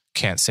forth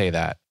can't say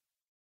that.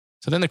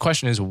 So then the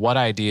question is, what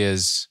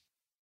ideas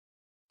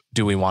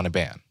do we want to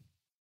ban?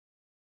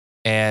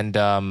 And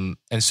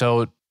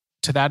so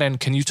to that end,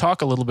 can you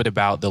talk a little bit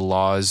about the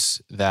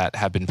laws that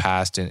have been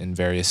passed in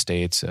various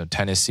states,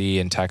 Tennessee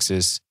and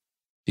Texas?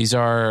 These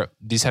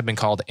have been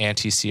called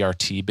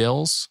anti-CRT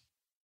bills,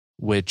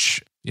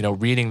 which,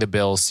 reading the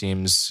bill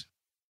seems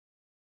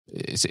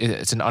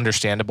it's an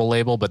understandable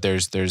label, but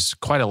there's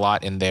quite a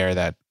lot in there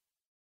that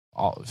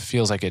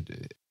feels like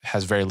it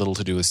has very little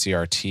to do with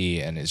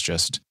CRT and is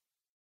just,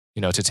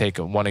 to take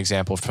one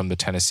example from the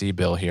Tennessee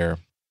bill here,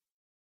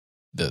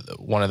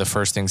 one of the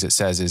first things it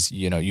says is,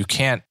 you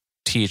can't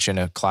teach in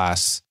a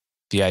class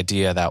the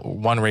idea that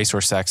one race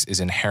or sex is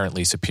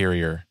inherently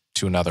superior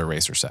to another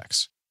race or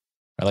sex.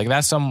 Right? Like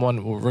that's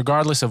someone,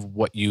 regardless of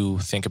what you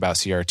think about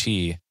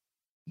CRT,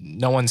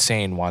 no one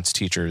sane wants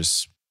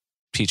teachers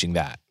teaching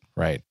that,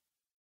 right?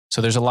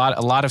 So there's a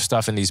lot of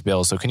stuff in these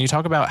bills. So can you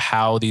talk about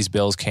how these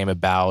bills came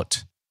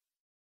about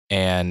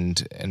and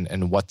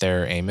what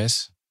their aim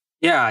is?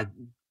 Yeah,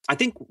 I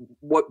think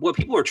what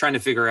people were trying to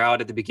figure out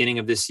at the beginning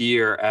of this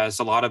year, as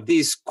a lot of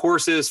these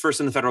courses, first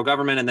in the federal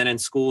government and then in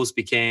schools,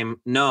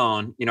 became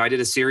known. I did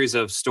a series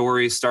of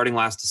stories starting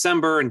last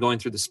December and going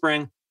through the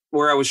spring,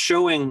 where I was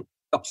showing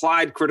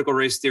applied critical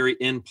race theory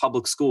in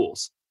public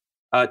schools,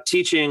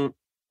 teaching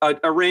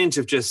a range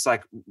of just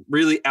like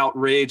really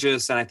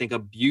outrageous and I think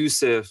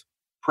abusive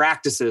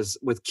practices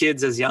with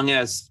kids as young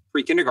as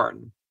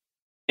pre-kindergarten.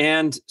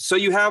 And so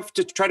you have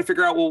to try to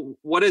figure out, well,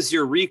 what is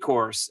your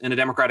recourse in a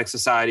democratic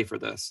society for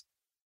this?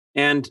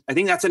 And I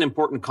think that's an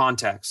important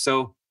context.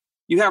 So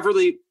you have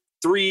really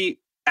three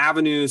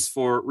avenues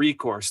for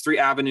recourse, three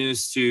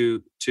avenues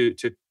to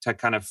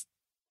kind of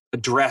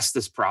address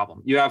this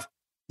problem. You have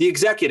the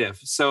executive.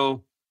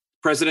 So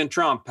President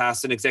Trump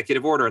passed an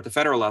executive order at the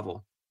federal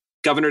level.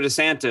 Governor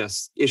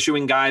DeSantis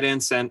issuing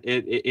guidance at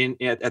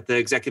the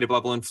executive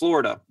level in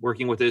Florida,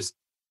 working with his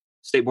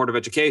state board of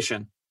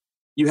education.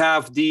 You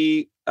have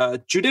the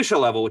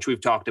judicial level, which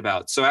we've talked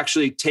about. So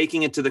actually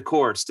taking it to the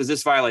courts. Does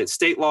this violate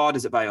state law?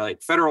 Does it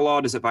violate federal law?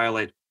 Does it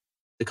violate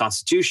the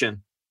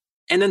Constitution?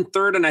 And then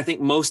third, and I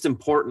think most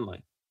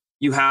importantly,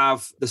 you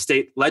have the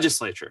state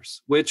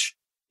legislatures, which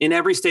in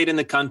every state in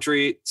the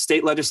country,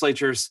 state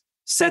legislatures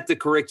set the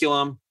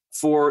curriculum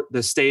for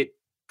the state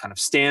kind of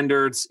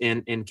standards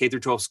in K through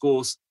 12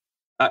 schools.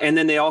 And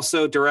then they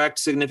also direct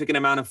significant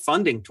amount of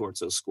funding towards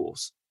those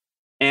schools.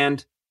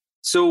 And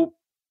so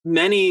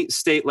many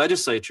state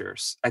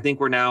legislatures, I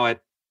think we're now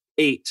at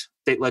 8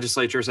 state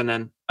legislatures, and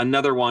then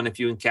another one if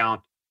you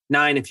count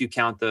 9 if you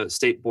count the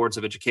state boards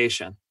of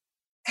education,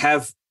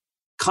 have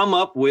come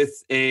up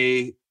with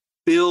a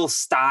bill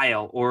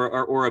style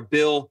or a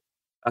bill,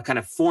 a kind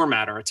of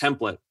format or a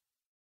template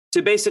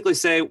to basically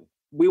say,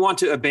 we want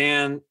to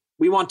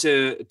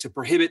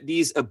prohibit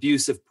these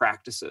abusive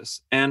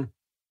practices. And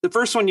the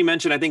first one you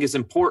mentioned, I think is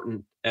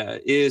important,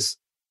 is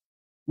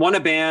want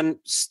to ban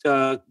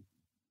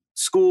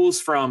schools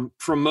from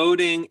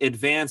promoting,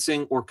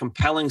 advancing, or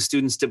compelling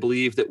students to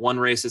believe that one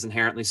race is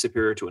inherently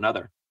superior to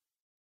another.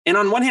 And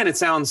on one hand, it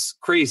sounds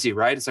crazy,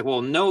 right? It's like,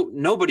 well,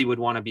 nobody would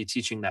want to be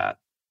teaching that.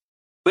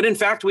 But in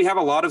fact, we have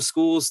a lot of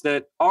schools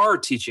that are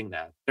teaching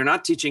that. They're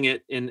not teaching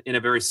it in a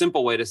very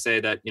simple way to say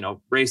that,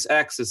 race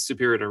X is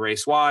superior to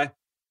race Y,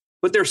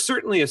 but they're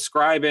certainly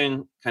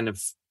ascribing kind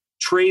of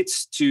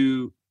traits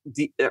to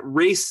the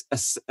race,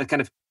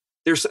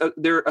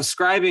 they're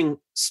ascribing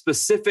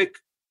specific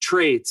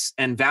traits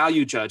and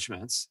value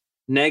judgments,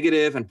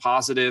 negative and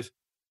positive,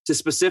 to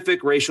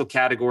specific racial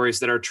categories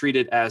that are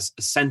treated as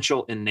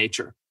essential in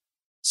nature.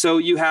 So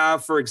you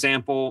have, for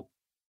example,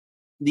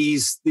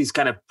 these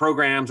kind of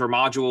programs or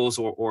modules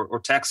or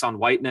texts on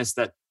whiteness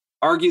that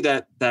argue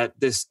that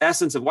this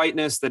essence of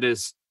whiteness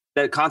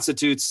that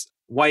constitutes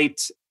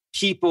white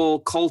people,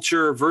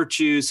 culture,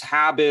 virtues,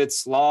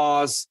 habits,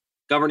 laws,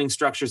 governing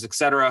structures,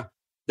 etc.,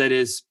 that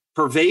is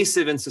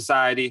pervasive in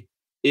society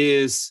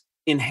is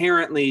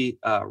inherently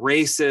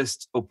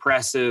racist,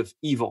 oppressive,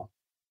 evil.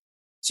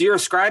 So you're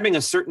ascribing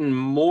a certain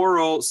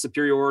moral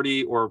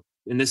superiority, or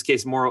in this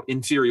case, moral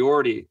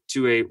inferiority,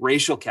 to a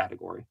racial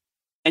category.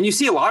 And you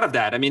see a lot of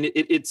that. I mean,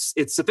 it's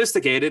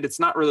sophisticated. It's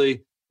not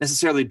really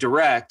necessarily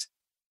direct,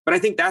 but I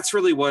think that's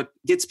really what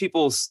gets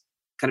people's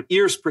kind of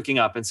ears pricking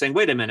up and saying,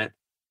 wait a minute,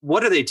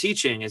 what are they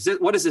teaching?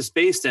 What is this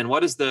based in?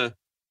 What is the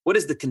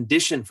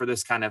condition for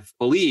this kind of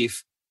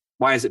belief?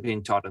 Why is it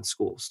being taught in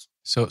schools?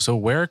 So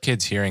where are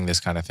kids hearing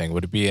this kind of thing?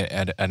 Would it be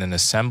at an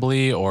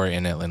assembly or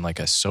in like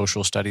a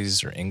social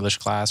studies or English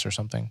class or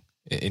something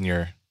in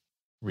your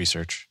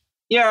research?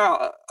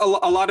 Yeah, a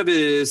lot of it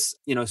is,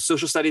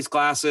 social studies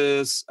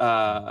classes.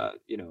 I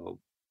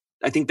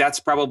think that's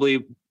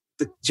probably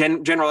the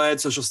general ed,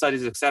 social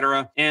studies, et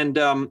cetera. And,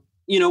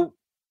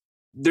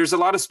 there's a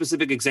lot of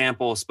specific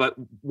examples, but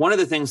one of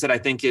the things that I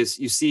think is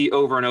you see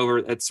over and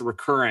over that's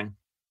recurring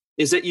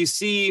is that you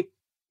see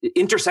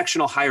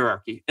intersectional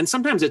hierarchy. And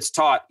sometimes it's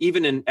taught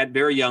even at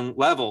very young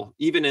level,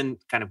 even in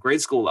kind of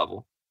grade school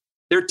level.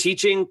 They're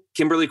teaching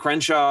Kimberly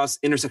Crenshaw's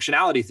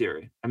intersectionality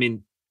theory. I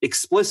mean,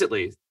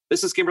 explicitly,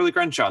 this is Kimberly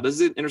Crenshaw. This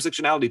is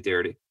intersectionality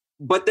theory.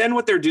 But then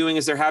what they're doing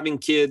is they're having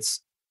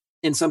kids,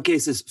 in some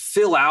cases,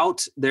 fill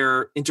out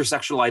their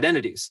intersectional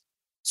identities.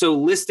 So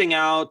listing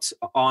out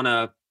on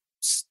a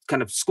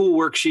kind of school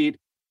worksheet,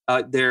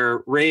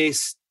 their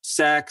race,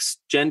 sex,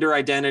 gender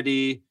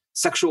identity,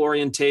 sexual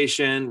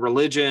orientation,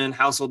 religion,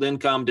 household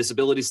income,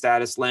 disability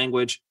status,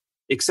 language,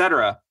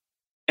 etc.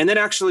 And then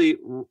actually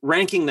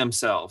ranking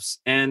themselves,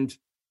 and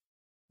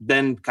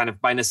then kind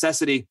of by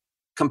necessity,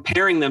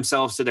 comparing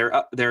themselves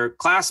to their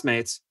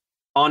classmates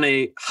on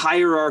a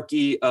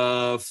hierarchy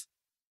of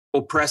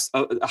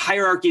a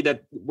hierarchy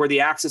where the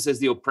axis is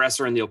the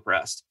oppressor and the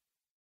oppressed.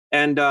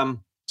 And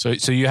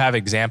so you have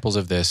examples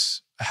of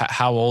this.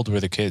 How old were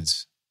the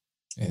kids?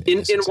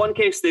 In one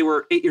case, they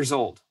were 8 years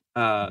old.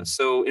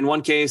 So in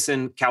one case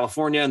in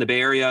California, in the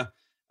Bay Area,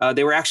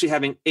 they were actually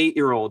having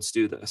 8-year-olds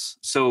do this.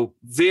 So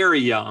very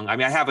young. I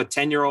mean, I have a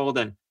 10-year-old,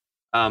 and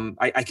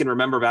I can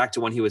remember back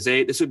to when he was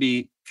 8. This would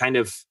be kind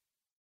of,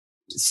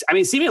 I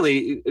mean,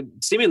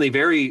 seemingly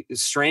very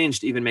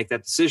strange to even make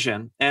that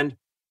decision. And,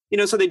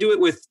 so they do it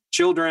with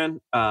children.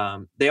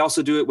 They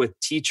also do it with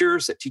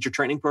teachers at teacher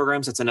training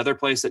programs. That's another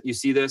place that you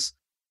see this.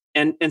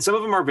 And some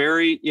of them are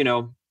very,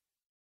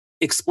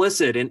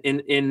 explicit.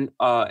 In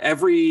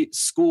every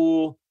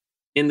school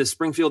in the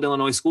Springfield,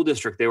 Illinois school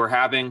district, they were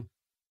having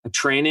a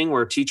training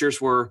where teachers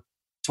were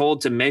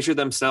told to measure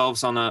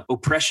themselves on an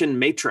oppression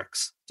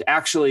matrix, to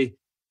actually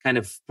kind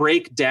of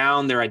break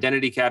down their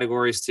identity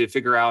categories to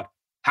figure out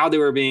how they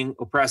were being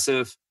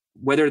oppressive,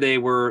 whether they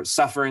were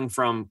suffering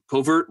from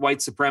covert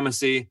white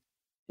supremacy,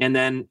 and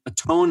then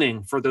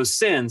atoning for those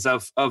sins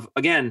of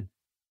again,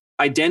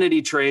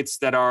 identity traits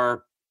that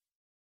are,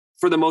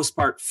 for the most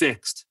part,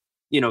 fixed.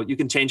 You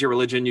can change your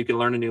religion, you can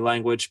learn a new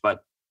language,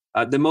 but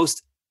the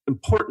most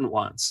important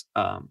ones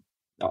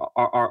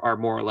are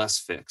more or less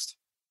fixed.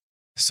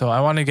 So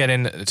I want to get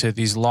into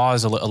these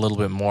laws a little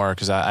bit more,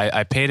 because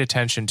I paid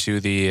attention to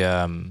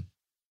the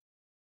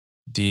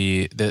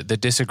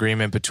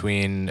disagreement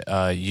between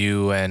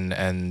you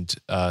and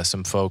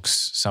some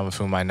folks, some of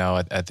whom I know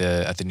at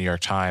the New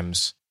York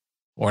Times,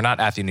 or not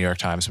at the New York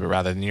Times, but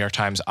rather the New York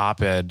Times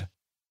op-ed,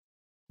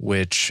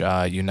 which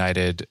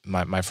united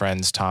my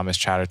friends Thomas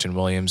Chatterton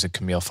Williams and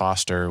Camille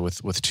Foster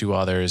with two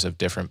others of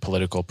different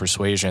political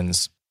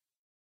persuasions,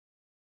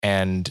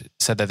 and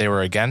said that they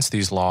were against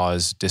these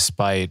laws,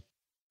 despite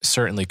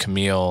certainly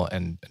Camille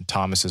and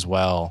Thomas as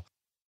well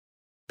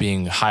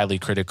being highly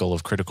critical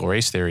of critical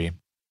race theory.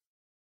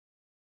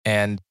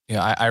 And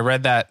I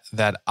read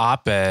that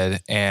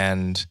op-ed,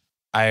 and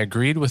I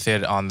agreed with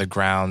it on the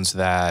grounds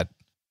that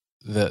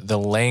the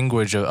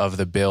language of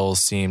the bill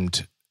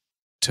seemed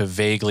to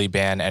vaguely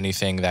ban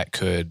anything that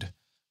could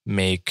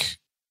make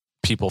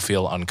people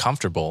feel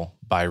uncomfortable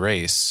by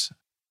race.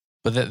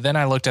 But then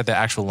I looked at the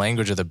actual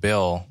language of the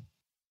bill,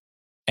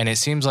 and it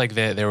seems like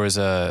there was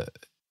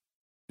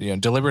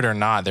deliberate or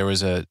not, there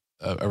was a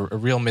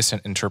real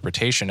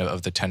misinterpretation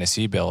of the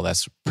Tennessee bill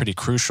that's pretty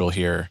crucial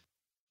here.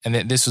 And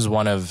this is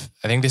I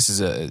think this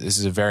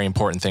is a very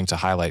important thing to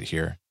highlight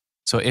here.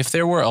 So if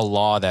there were a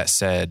law that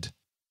said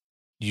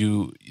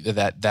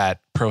that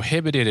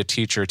prohibited a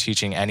teacher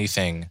teaching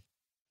anything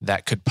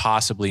that could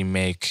possibly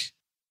make,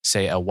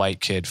 say, a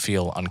white kid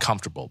feel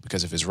uncomfortable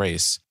because of his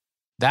race,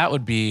 that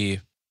would be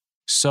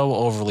so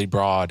overly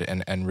broad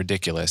and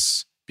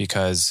ridiculous,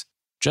 because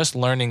just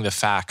learning the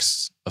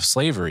facts of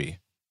slavery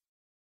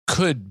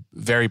could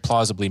very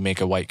plausibly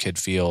make a white kid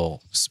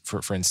feel,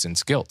 for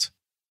instance, guilt.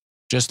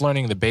 Just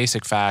learning the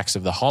basic facts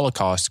of the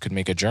Holocaust could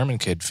make a German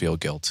kid feel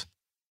guilt,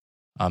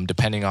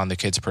 depending on the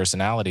kid's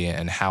personality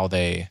and how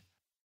they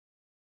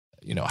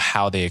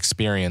how they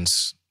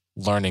experience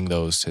learning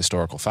those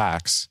historical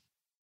facts.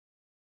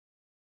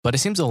 But it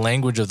seems the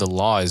language of the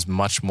law is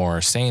much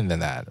more sane than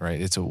that,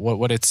 right?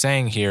 What it's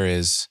saying here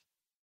is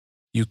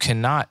you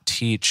cannot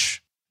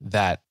teach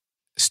that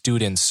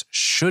students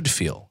should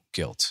feel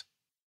guilt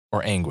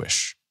or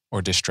anguish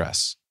or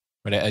distress.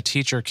 Right? A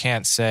teacher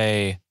can't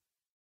say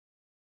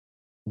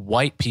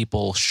white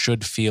people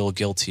should feel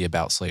guilty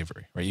about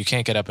slavery. Right? You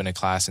can't get up in a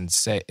class and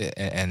say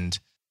and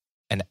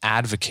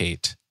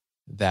advocate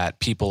that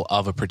people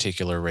of a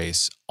particular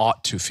race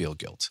ought to feel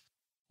guilt,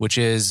 which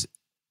is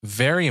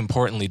very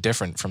importantly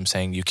different from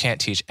saying you can't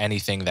teach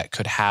anything that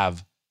could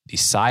have the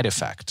side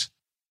effect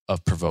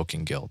of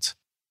provoking guilt.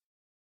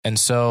 And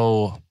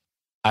so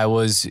I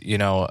was,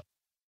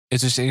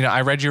 it's just,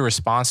 I read your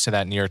response to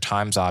that New York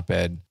Times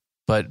op-ed,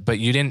 but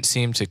you didn't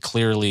seem to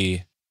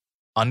clearly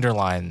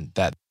underline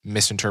that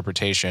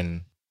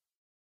misinterpretation,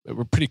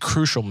 a pretty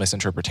crucial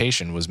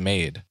misinterpretation was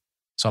made.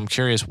 So I'm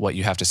curious what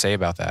you have to say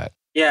about that.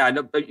 Yeah,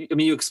 no,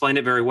 you explained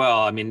it very well.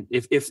 I mean,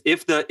 if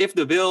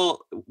the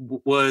bill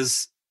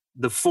was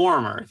the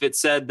former, if it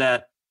said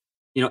that,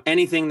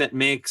 anything that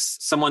makes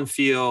someone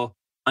feel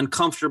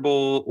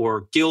uncomfortable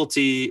or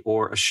guilty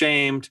or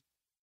ashamed,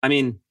 I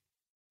mean,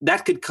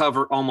 that could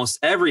cover almost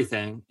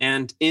everything.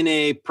 And in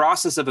a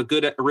process of a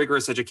good,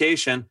 rigorous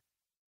education,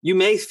 you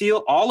may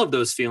feel all of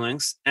those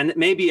feelings, and it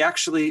may be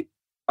actually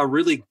a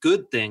really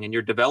good thing in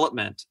your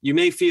development. You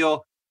may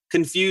feel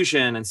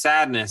confusion and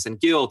sadness and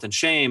guilt and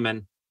shame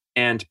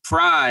and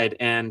pride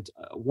and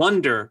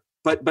wonder.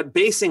 But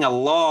basing a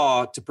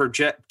law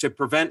to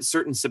prevent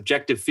certain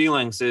subjective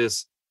feelings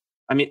is,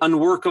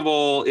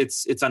 unworkable.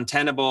 It's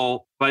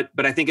untenable. But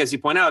I think, as you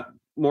point out,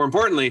 more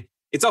importantly,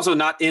 it's also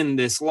not in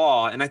this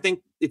law. And I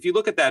think if you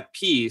look at that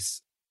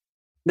piece,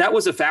 that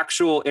was a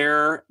factual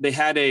error. They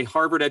had a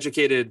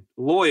Harvard-educated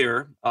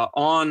lawyer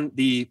on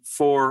the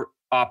 4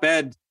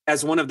 op-ed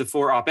as one of the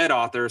 4 op-ed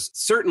authors.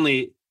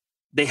 Certainly,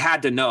 they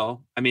had to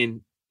know.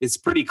 It's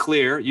pretty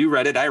clear. You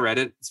read it. I read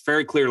it. It's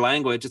very clear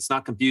language. It's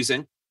not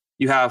confusing.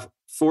 You have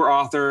 4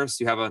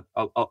 authors. You have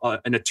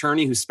an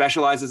attorney who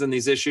specializes in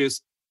these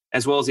issues,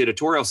 as well as the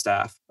editorial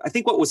staff. I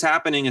think what was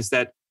happening is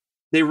that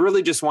they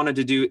really just wanted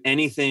to do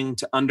anything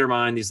to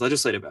undermine these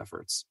legislative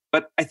efforts.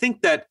 But I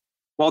think that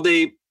while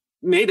they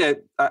made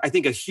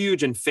a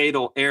huge and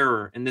fatal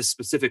error in this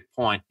specific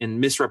point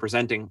in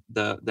misrepresenting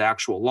the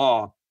actual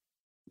law,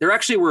 there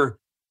actually were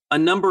a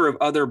number of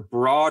other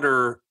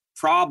broader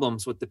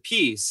problems with the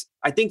piece.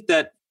 I think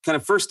that kind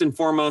of first and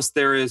foremost,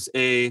 there is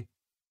a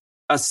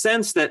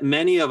sense that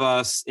many of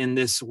us in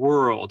this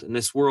world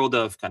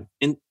of kind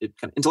of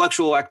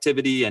intellectual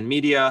activity and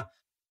media,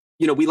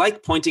 we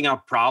like pointing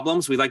out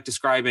problems, we like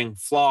describing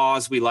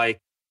flaws, we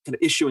like kind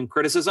of issuing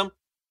criticism.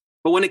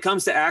 But when it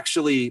comes to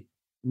actually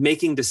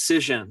making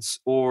decisions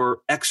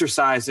or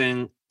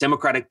exercising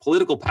democratic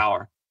political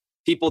power,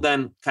 people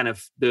then kind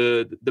of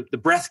the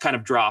breath kind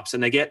of drops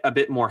and they get a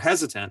bit more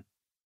hesitant.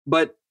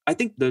 But I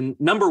think the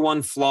number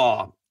one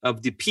flaw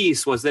of the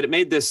piece was that it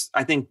made this,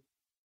 I think,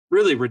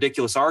 really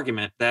ridiculous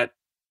argument that,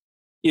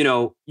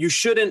 you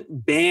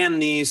shouldn't ban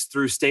these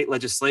through state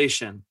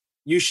legislation.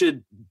 You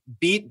should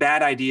beat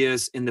bad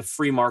ideas in the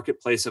free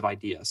marketplace of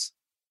ideas.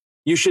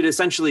 You should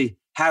essentially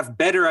have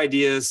better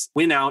ideas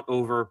win out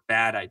over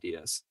bad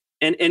ideas.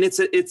 And it's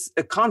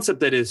a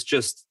concept that is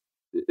just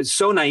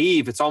so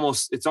naive. It's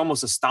almost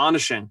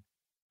astonishing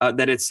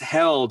that it's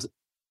held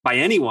by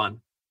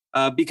anyone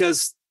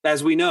because,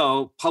 as we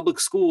know, public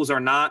schools are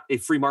not a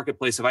free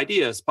marketplace of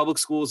ideas. Public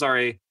schools are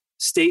a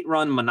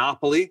state-run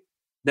monopoly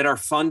that are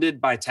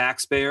funded by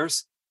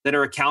taxpayers that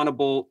are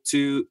accountable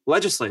to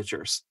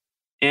legislatures.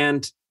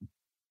 And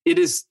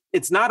it's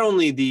not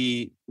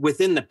only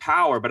within the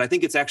power, but I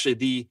think it's actually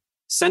the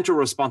central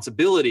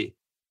responsibility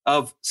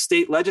of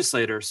state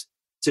legislators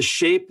to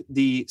shape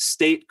the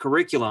state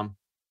curriculum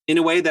in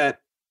a way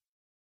that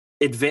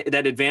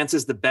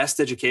advances the best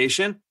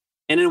education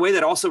and in a way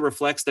that also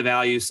reflects the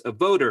values of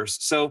voters.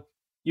 So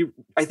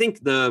I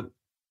think the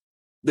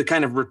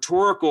kind of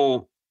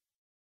rhetorical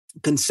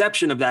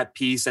conception of that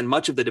piece and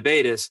much of the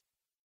debate is,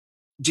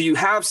 do you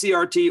have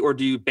CRT or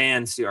do you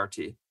ban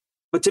CRT?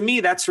 But to me,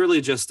 that's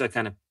really just a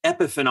kind of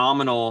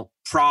epiphenomenal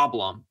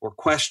problem or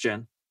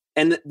question.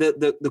 And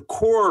the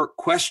core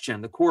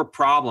question, the core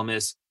problem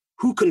is,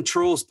 who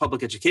controls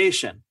public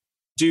education?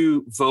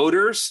 Do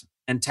voters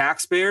and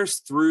taxpayers,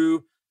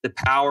 through the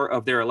power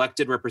of their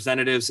elected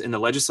representatives in the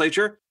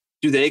legislature,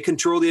 do they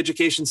control the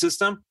education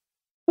system?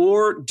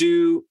 Or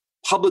do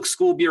public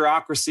school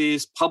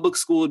bureaucracies, public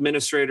school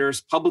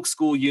administrators, public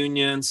school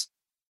unions,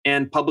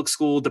 and public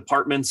school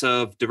departments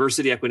of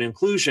diversity, equity, and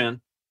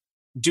inclusion,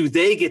 do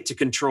they get to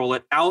control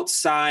it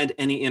outside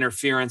any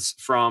interference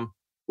from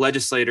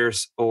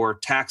legislators or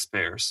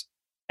taxpayers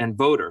and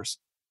voters?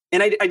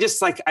 And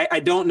I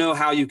don't know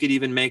how you could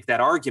even make that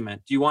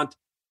argument. Do you want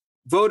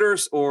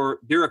voters or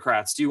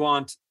bureaucrats? Do you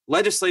want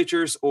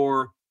legislatures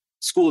or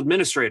school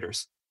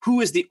administrators?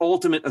 Who is the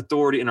ultimate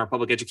authority in our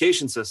public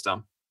education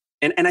system?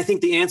 And I think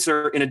the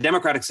answer in a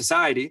democratic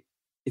society,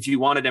 if you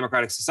want a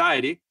democratic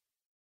society,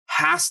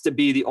 has to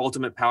be the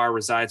ultimate power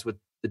resides with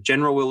the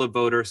general will of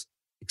voters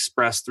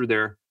expressed through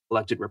their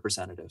elected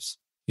representatives.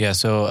 Yeah,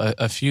 so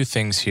a few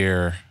things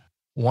here.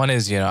 One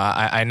is,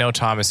 I know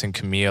Thomas and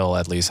Camille,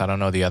 at least. I don't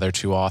know the other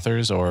two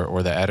authors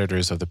or the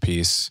editors of the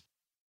piece.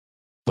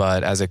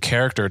 But as a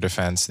character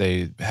defense,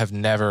 they have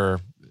never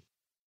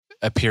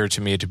appeared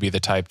to me to be the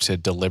type to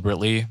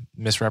deliberately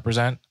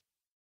misrepresent.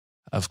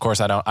 Of course,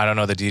 I don't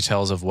know the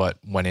details of what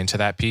went into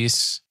that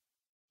piece,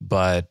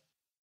 but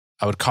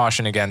I would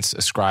caution against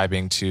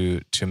ascribing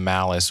to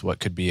malice what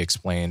could be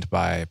explained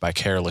by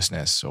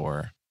carelessness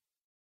or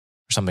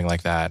something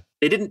like that.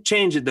 They didn't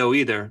change it though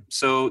either.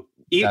 So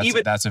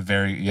that's a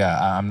very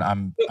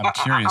I'm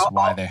curious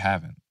why they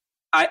haven't.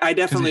 I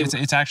definitely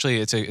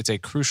it's a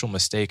crucial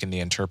mistake in the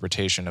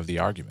interpretation of the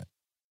argument.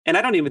 And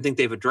I don't even think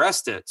they've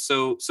addressed it.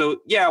 So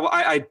yeah, well,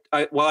 I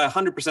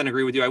 100%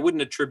 agree with you. I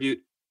wouldn't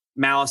attribute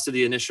malice to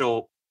the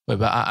initial.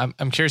 But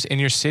I'm curious, in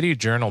your City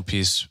Journal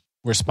piece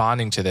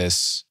responding to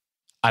this,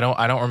 I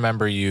don't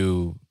remember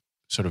you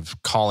sort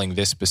of calling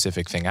this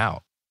specific thing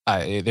out.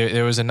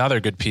 There was another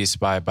good piece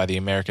by the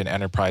American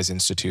Enterprise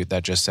Institute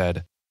that just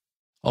said,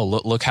 "Oh,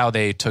 look how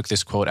they took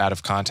this quote out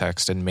of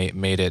context and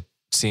made it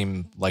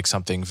seem like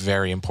something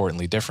very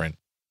importantly different,"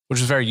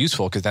 which was very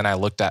useful because then I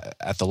looked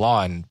at the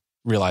law and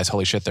realized,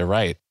 holy shit, they're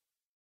right.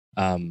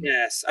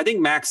 Yes, I think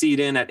Max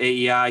Eden at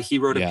AEI, he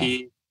wrote a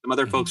piece. Some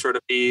other folks wrote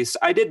a piece.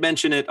 I did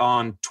mention it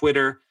on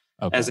Twitter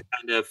as a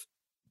kind of,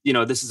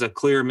 this is a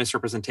clear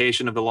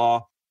misrepresentation of the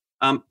law.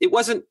 It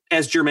wasn't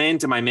as germane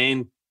to my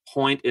main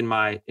point in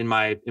my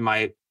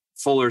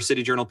fuller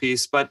City Journal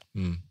piece, but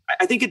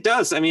I think it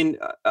does. I mean,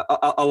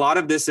 a lot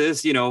of this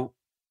is,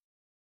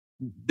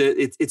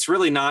 it's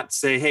really not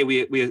say, hey,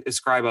 we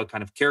ascribe a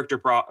kind of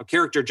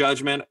character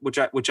judgment,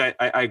 which I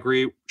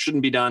agree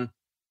shouldn't be done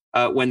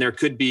when there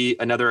could be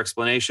another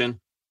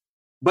explanation.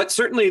 But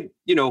certainly,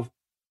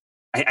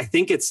 I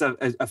think it's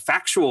a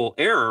factual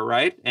error,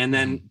 right? And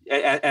then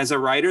as a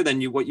writer,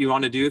 then what you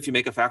want to do if you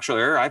make a factual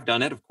error, I've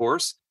done it, of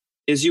course,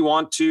 is you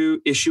want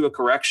to issue a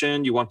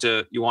correction. You want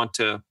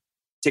to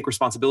take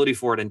responsibility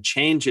for it and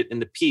change it in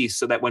the piece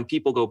so that when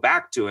people go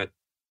back to it,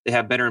 they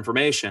have better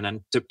information.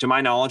 And to my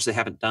knowledge, they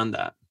haven't done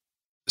that.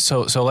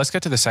 So let's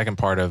get to the second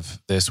part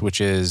of this, which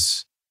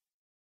is,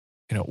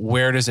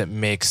 where does it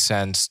make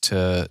sense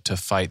to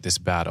fight this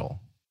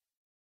battle?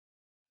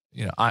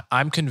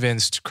 I'm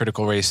convinced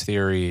critical race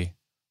theory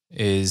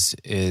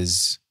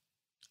is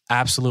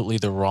absolutely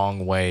the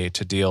wrong way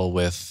to deal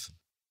with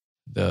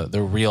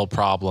the real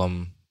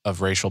problem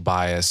of racial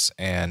bias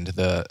and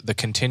the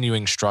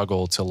continuing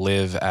struggle to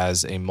live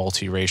as a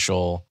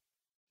multiracial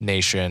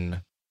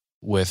nation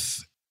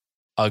with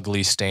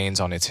ugly stains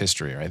on its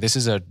history, right? This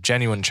is a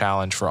genuine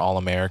challenge for all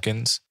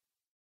Americans,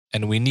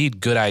 and we need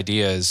good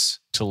ideas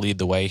to lead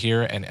the way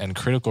here, and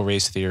critical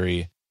race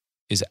theory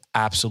is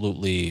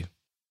absolutely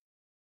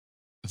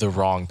the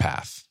wrong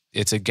path.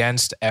 It's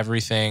against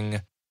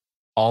everything,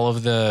 all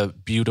of the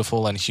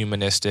beautiful and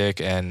humanistic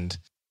and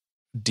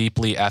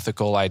deeply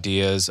ethical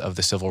ideas of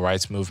the civil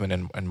rights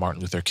movement and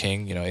Martin Luther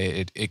King.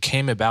 It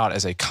came about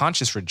as a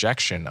conscious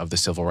rejection of the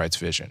civil rights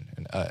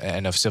vision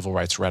and of civil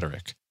rights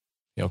rhetoric.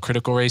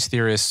 Critical race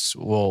theorists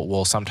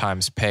will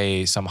sometimes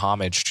pay some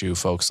homage to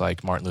folks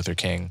like Martin Luther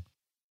King,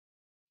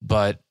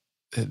 but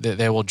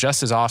they will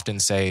just as often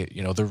say,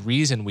 the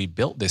reason we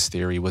built this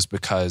theory was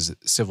because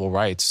civil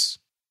rights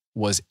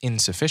was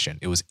insufficient.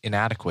 It was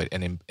inadequate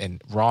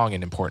and wrong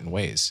in important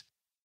ways.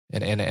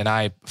 And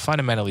I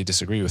fundamentally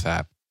disagree with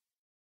that.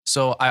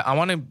 So I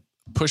want to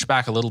push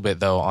back a little bit,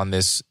 though, on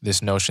this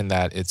notion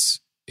that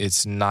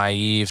it's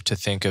naive to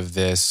think of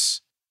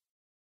this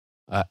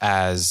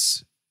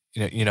as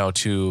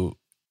to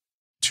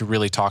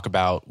really talk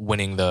about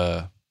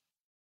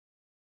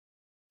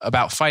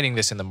about fighting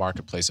this in the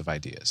marketplace of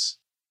ideas,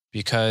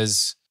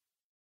 because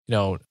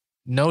no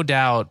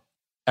doubt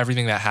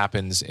everything that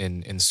happens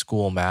in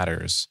school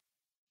matters,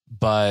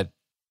 but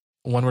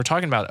when we're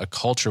talking about a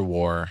culture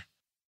war,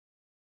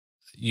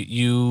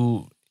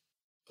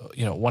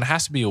 one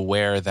has to be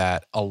aware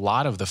that a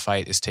lot of the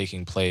fight is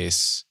taking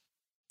place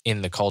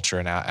in the culture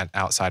and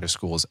outside of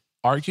schools,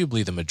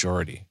 arguably the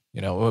majority.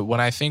 When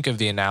I think of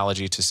the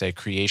analogy to, say,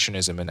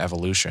 creationism and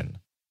evolution,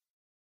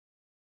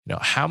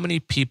 how many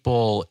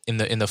people in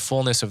the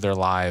fullness of their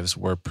lives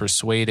were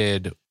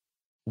persuaded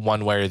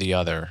one way or the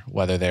other,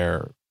 whether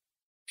they're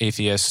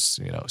atheists,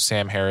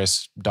 Sam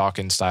Harris,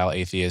 Dawkins-style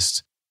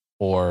atheists,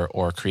 or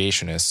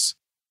creationists,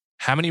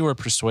 how many were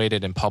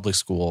persuaded in public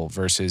school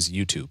versus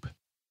YouTube?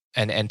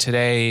 And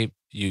today,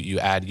 you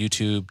add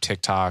YouTube,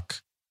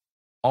 TikTok,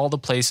 all the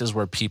places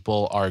where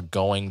people are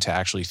going to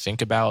actually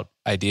think about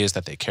ideas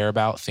that they care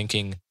about,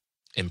 thinking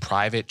in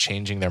private,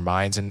 changing their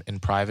minds in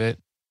private.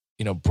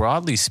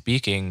 Broadly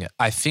speaking,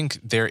 I think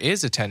there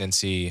is a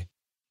tendency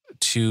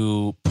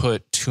to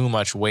put too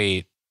much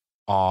weight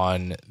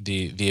on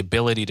the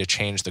ability to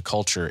change the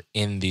culture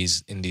in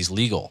these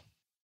legal,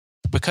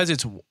 because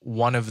it's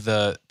one of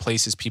the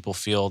places people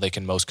feel they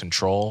can most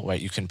control,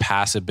 right? You can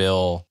pass a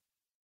bill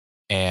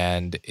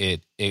and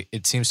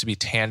it seems to be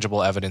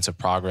tangible evidence of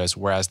progress,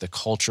 whereas the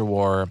culture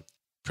war,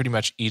 pretty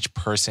much each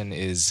person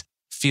is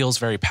feels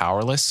very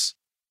powerless.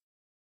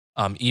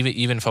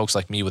 Even folks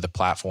like me with a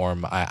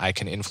platform, I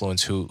can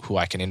influence who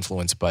I can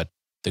influence, but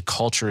the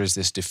culture is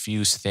this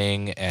diffuse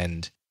thing,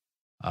 and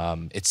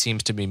it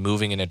seems to be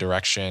moving in a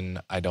direction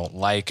I don't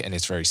like, and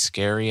it's very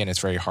scary, and it's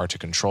very hard to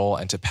control.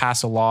 And to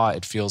pass a law,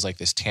 it feels like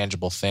this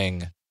tangible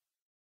thing,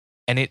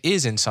 and it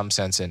is in some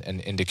sense an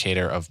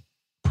indicator of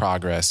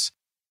progress.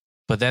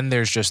 But then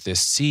there's just this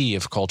sea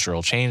of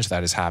cultural change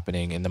that is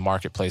happening in the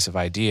marketplace of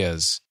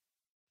ideas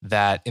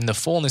that, in the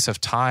fullness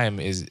of time,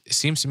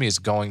 seems to me is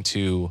going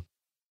to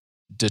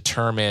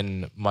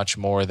determine much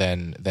more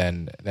than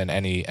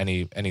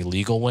any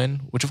legal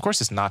win. Which, of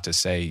course, is not to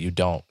say you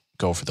don't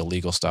go for the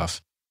legal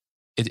stuff.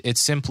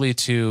 It's simply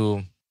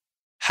to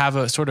have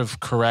a sort of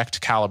correct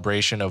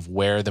calibration of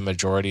where the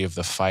majority of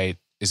the fight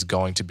is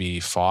going to be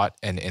fought,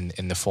 and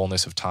in the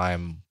fullness of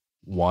time,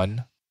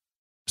 won.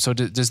 So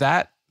does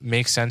that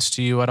make sense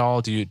to you at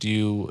all? Do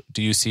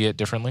you see it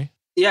differently?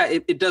 Yeah,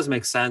 it does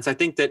make sense. I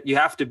think that you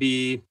have to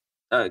be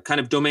kind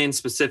of domain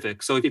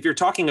specific. So if you're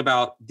talking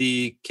about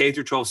the K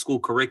through 12 school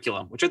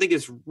curriculum, which I think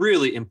is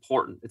really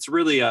important, it's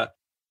really a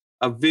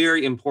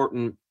very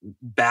important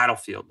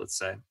battlefield, let's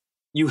say.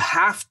 You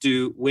have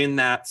to win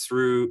that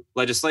through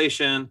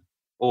legislation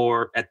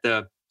or at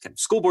the kind of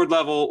school board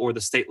level or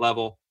the state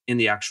level in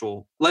the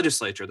actual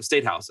legislature, the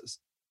state houses.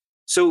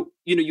 So,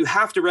 you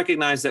have to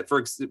recognize that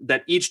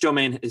that each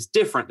domain is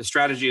different. The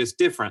strategy is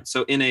different.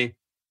 So in a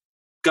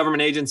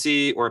government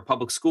agency or a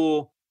public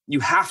school,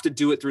 you have to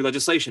do it through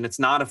legislation. It's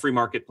not a free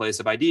marketplace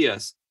of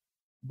ideas.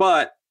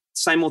 But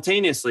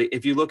simultaneously,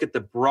 if you look at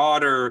the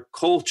broader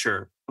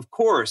culture, of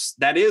course,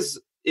 that is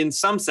in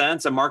some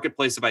sense a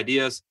marketplace of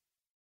ideas.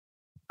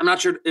 I'm not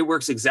sure it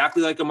works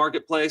exactly like a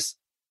marketplace,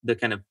 the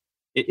kind of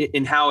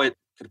in how it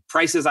kind of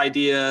prices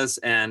ideas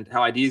and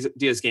how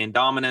ideas gain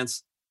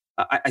dominance.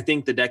 I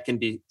think the deck can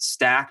be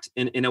stacked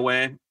in a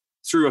way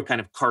through a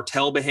kind of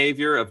cartel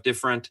behavior of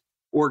different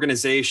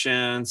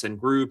organizations and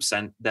groups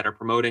and that are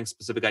promoting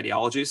specific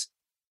ideologies.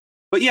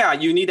 But yeah,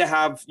 you need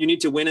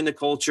to win in the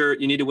culture,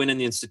 you need to win in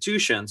the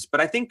institutions.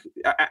 But I think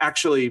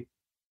actually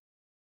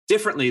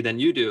differently than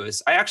you do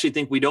is I actually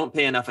think we don't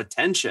pay enough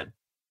attention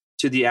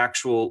to the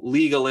actual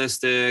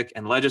legalistic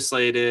and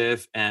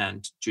legislative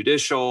and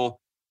judicial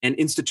and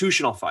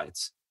institutional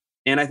fights.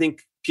 And I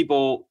think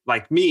people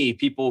like me,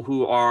 people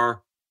who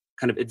are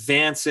kind of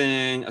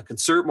advancing a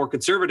more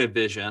conservative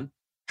vision,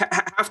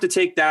 have to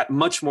take that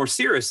much more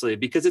seriously,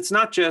 because it's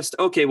not just,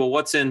 okay, well,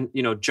 what's in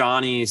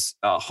Johnny's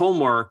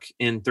homework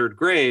in third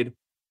grade?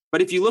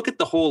 But if you look at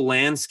the whole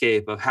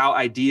landscape of how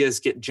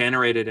ideas get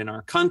generated in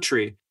our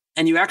country,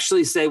 and you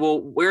actually say, well,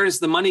 where is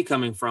the money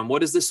coming from?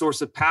 What is the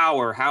source of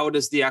power? How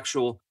does the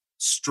actual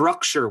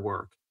structure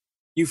work?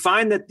 You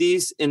find that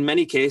in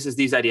many cases,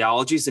 these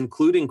ideologies,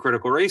 including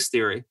critical race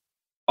theory,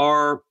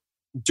 are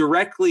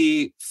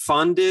directly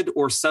funded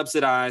or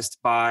subsidized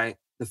by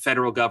the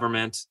federal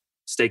government,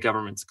 state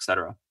governments, et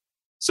cetera.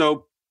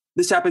 So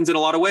this happens in a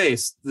lot of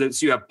ways.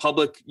 So you have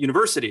public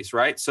universities,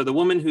 right? So the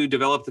woman who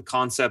developed the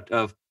concept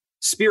of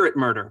spirit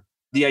murder,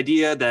 the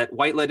idea that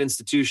white-led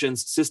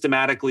institutions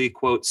systematically,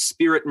 quote,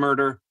 spirit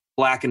murder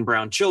Black and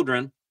brown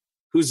children,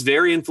 who's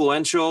very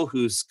influential,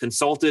 who's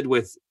consulted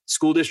with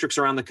school districts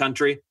around the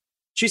country.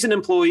 She's an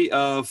employee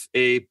of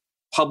a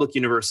public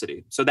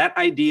university. So that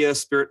idea,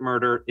 spirit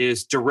murder,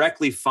 is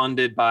directly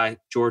funded by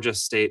Georgia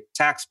state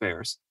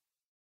taxpayers.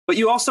 But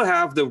you also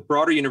have the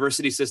broader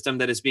university system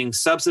that is being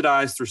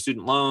subsidized through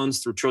student loans,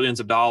 through trillions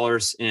of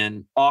dollars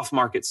in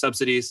off-market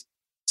subsidies,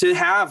 to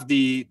have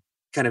the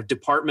kind of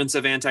departments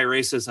of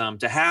anti-racism,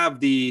 to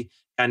have the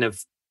kind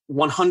of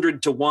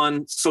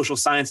 100-to-1 social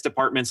science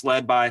departments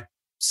led by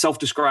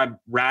self-described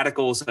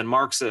radicals and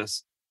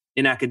Marxists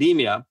in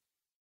academia.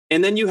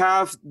 And then you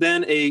have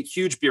a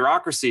huge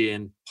bureaucracy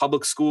in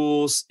public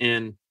schools,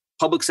 in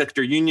public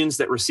sector unions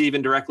that receive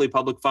indirectly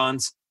public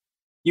funds.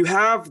 You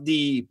have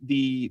the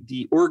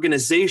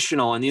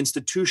organizational and the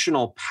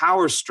institutional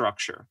power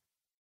structure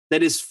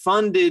that is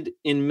funded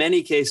in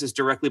many cases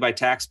directly by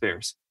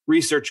taxpayers,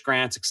 research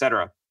grants, et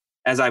cetera,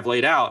 as I've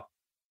laid out.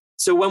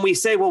 So when we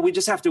say, well, we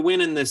just have to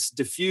win in this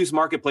diffuse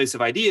marketplace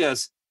of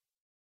ideas,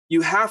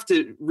 you have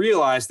to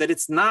realize that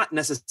it's not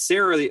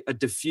necessarily a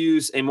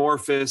diffuse,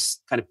 amorphous,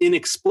 kind of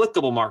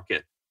inexplicable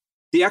market.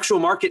 The actual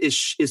market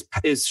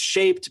is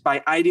shaped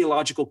by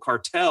ideological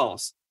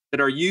cartels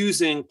that are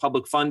using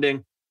public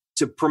funding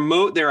to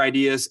promote their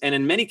ideas, and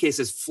in many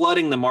cases,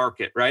 flooding the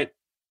market, right?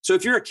 So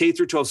if you're a K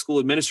through 12 school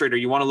administrator,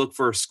 you want to look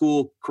for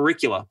school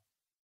curricula,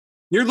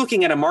 you're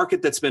looking at a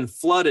market that's been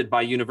flooded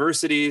by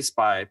universities,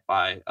 by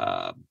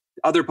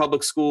other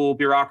public school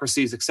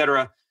bureaucracies, et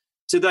cetera,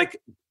 to like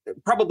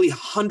probably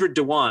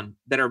 100-to-1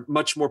 that are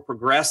much more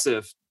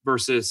progressive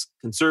versus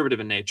conservative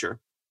in nature,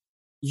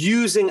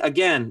 using,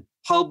 again,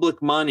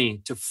 public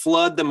money to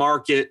flood the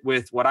market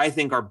with what I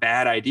think are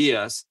bad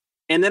ideas.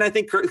 And then I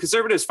think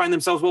conservatives find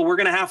themselves, well, we're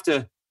going to have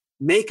to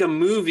make a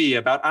movie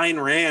about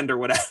Ayn Rand or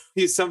whatever,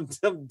 some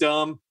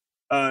dumb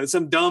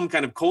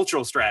kind of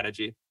cultural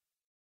strategy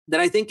that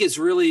I think is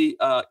really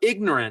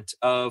ignorant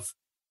of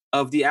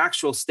the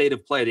actual state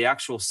of play, the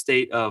actual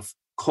state of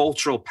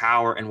cultural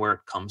power and where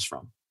it comes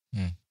from.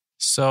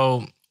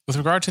 So with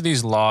regard to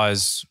these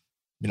laws,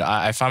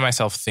 I find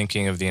myself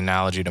thinking of the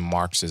analogy to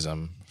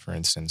Marxism, for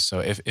instance. So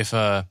if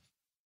a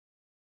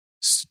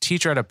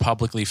teacher at a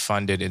publicly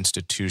funded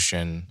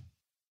institution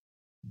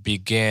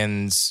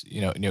begins,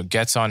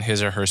 gets on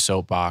his or her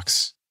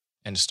soapbox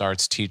and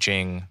starts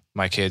teaching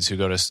my kids who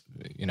go to,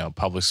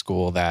 public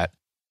school that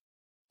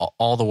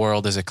all the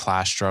world is a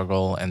class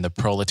struggle and the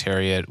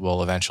proletariat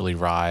will eventually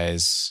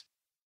rise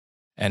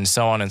and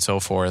so on and so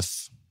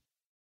forth,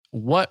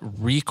 what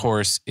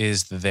recourse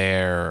is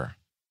there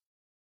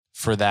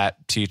for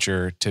that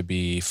teacher to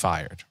be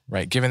fired,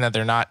 right? Given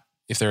that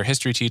if they're a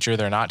history teacher,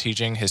 they're not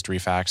teaching history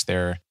facts,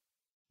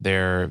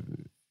 they're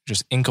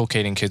just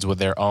inculcating kids with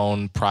their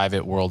own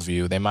private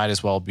worldview. They might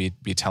as well be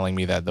telling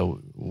me that the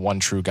one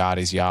true God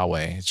is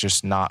Yahweh. It's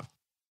just not.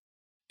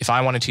 If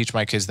I want to teach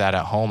my kids that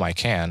at home, I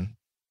can.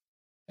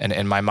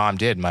 And my mom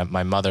did.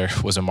 My mother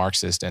was a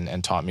Marxist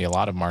and taught me a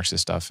lot of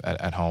Marxist stuff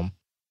at home,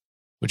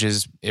 which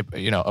is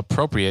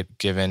appropriate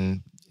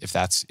given if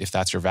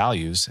that's your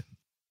values.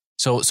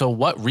 So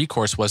what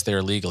recourse was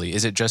there legally?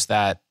 Is it just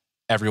that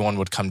everyone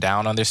would come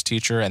down on this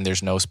teacher and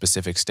there's no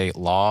specific state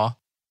law,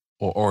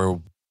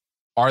 or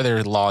are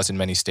there laws in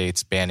many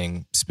states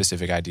banning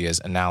specific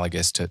ideas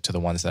analogous to the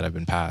ones that have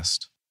been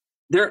passed?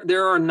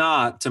 There are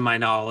not, to my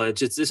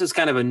knowledge. This is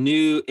kind of a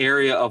new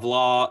area of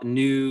law,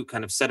 new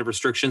kind of set of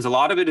restrictions. A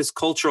lot of it is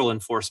cultural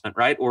enforcement,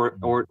 right?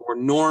 Or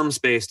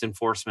norms-based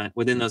enforcement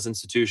within those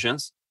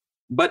institutions.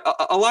 But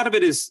a lot of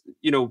it is,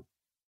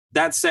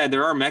 that said,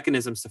 there are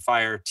mechanisms to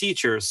fire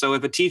teachers. So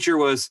if a teacher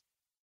was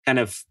kind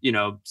of,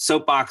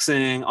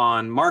 soapboxing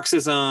on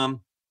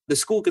Marxism, the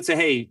school could say,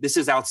 hey, this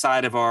is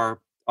outside of our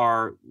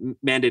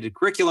mandated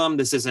curriculum.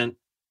 This isn't,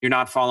 you're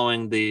not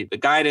following the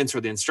guidance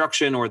or the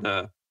instruction or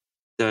the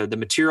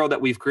material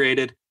that we've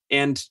created.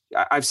 And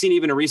I've seen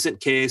even a recent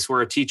case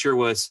where a teacher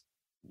was,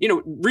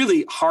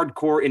 really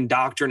hardcore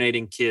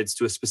indoctrinating kids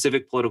to a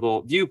specific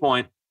political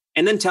viewpoint,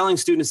 and then telling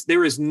students,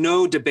 there is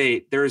no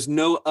debate. There is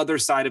no other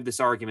side of this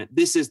argument.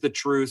 This is the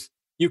truth.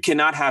 You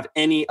cannot have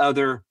any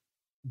other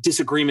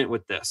disagreement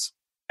with this.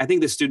 I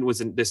think this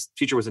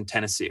teacher was in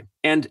Tennessee.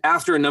 And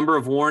after a number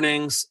of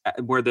warnings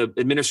where the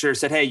administrator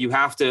said, hey, you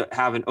have to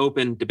have an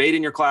open debate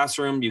in your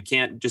classroom. You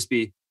can't just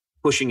be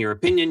pushing your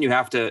opinion. You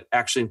have to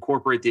actually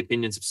incorporate the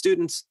opinions of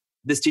students.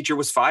 This teacher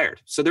was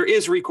fired. So there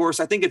is recourse.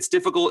 I think it's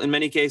difficult in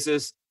many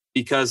cases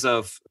because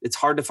it's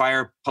hard to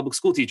fire public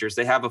school teachers.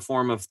 They have a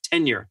form of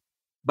tenure,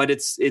 but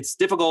it's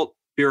difficult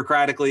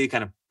bureaucratically,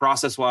 kind of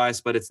process-wise,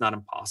 but it's not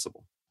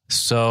impossible.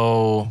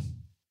 So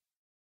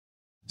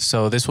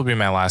this will be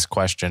my last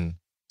question.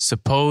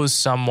 Suppose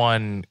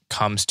someone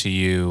comes to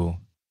you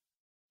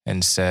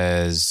and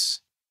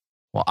says,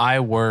 well, I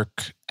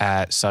work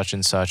at such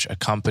and such a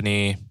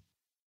company,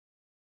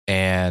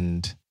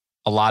 and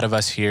a lot of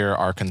us here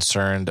are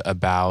concerned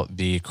about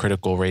the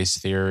critical race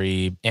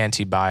theory,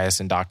 anti-bias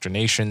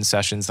indoctrination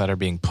sessions that are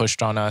being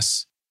pushed on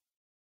us.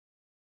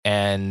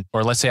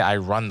 Or let's say I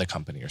run the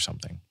company or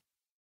something,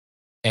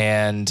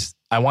 and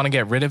I want to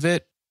get rid of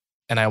it,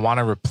 and I want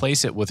to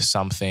replace it with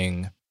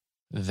something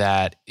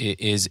that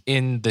is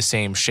in the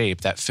same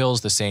shape, that fills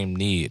the same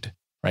need,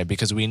 right?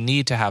 Because we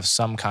need to have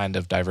some kind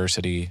of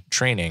diversity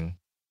training,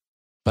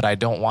 but I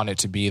don't want it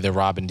to be the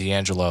Robin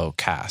DiAngelo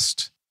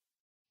cast.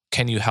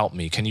 Can you help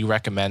me? Can you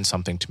recommend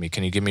something to me?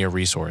 Can you give me a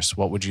resource?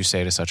 What would you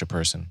say to such a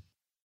person?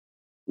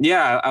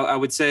 Yeah, I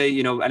would say,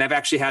 and I've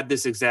actually had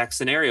this exact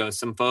scenario.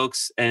 Some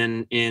folks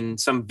in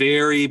some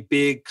very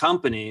big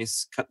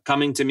companies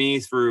coming to me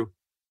through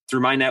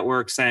my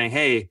network saying,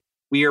 hey,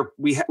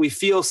 we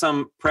feel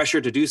some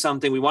pressure to do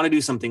something. We want to do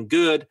something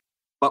good,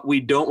 but we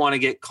don't want to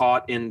get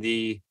caught in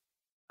the,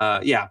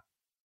 Ibram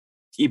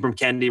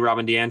Kendi,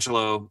 Robin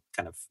DiAngelo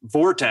kind of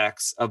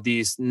vortex of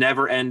these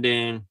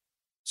never-ending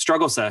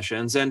struggle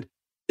sessions. And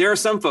there are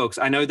some folks,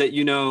 I know that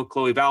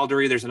Chloe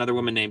Valdery, there's another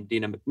woman named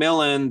Dina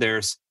McMillan,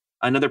 there's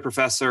another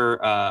professor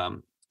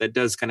that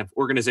does kind of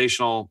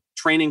organizational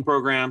training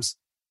programs.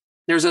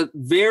 There's a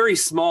very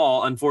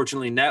small,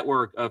 unfortunately,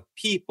 network of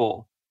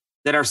people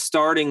that are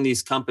starting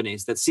these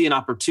companies that see an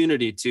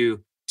opportunity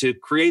to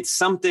create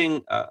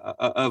something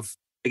of,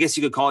 I guess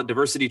you could call it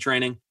diversity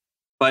training,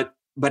 but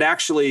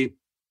actually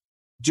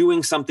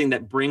doing something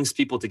that brings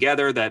people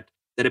together, that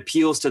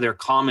appeals to their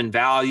common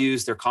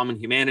values, their common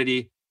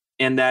humanity,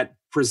 and that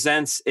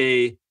presents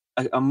a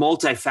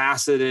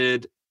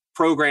multifaceted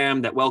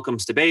program that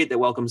welcomes debate, that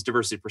welcomes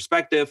diversity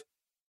perspective,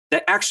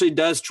 that actually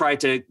does try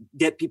to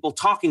get people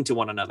talking to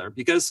one another.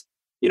 Because,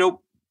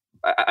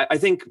 I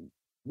think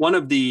one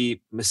of the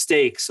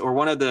mistakes, or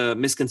one of the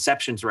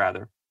misconceptions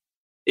rather,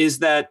 is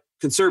that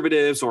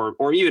conservatives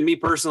or even me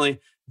personally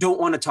don't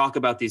want to talk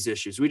about these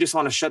issues. We just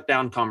want to shut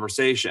down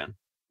conversation.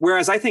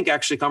 Whereas I think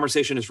actually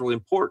conversation is really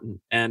important,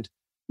 and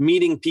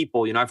meeting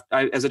people.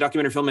 As a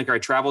documentary filmmaker, I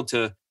traveled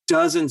to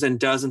dozens and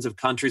dozens of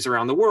countries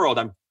around the world.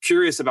 I'm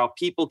curious about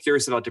people,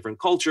 curious about different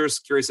cultures,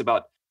 curious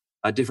about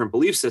different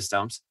belief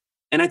systems.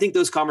 And I think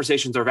those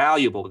conversations are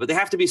valuable, but they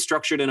have to be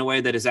structured in a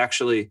way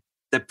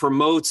that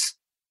promotes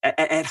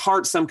at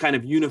heart some kind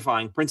of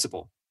unifying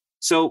principle.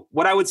 So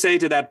what I would say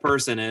to that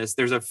person is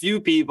there's a few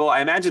people,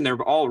 I imagine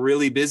they're all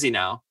really busy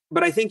now,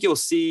 but I think you'll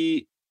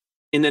see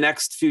in the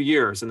next few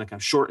years, in the kind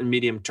of short and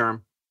medium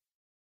term,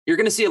 you're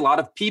going to see a lot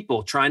of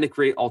people trying to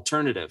create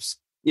alternatives.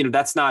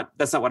 That's not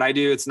what I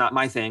do. It's not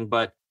my thing,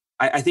 but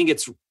I think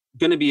it's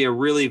going to be a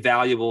really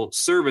valuable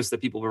service that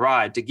people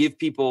provide to give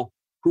people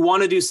who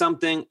want to do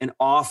something an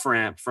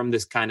off-ramp from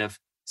this kind of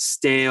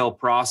stale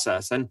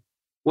process. And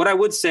what I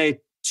would say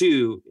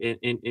too,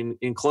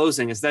 in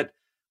closing, is that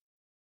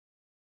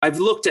I've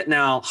looked at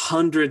now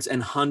hundreds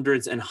and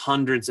hundreds and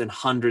hundreds and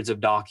hundreds of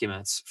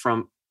documents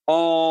from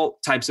all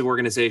types of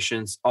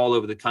organizations all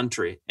over the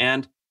country.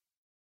 And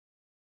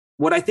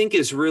what I think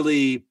is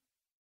really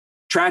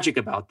tragic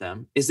about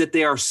them is that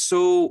they are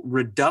so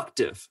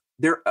reductive.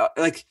 They're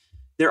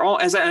all,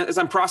 as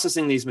I'm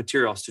processing these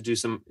materials to do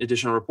some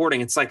additional reporting,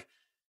 it's like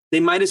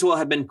they might as well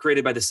have been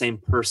created by the same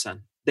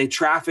person. They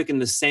traffic in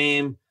the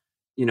same,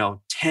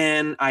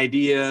 10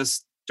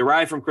 ideas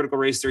derived from critical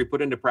race theory,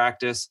 put into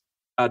practice.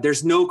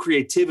 There's no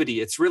creativity.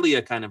 It's really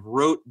a kind of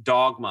rote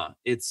dogma.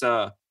 It's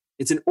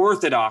an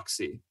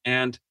orthodoxy.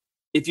 And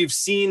if you've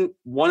seen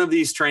one of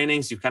these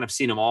trainings, you've kind of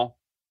seen them all.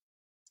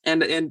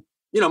 And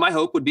my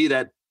hope would be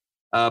that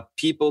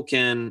people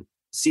can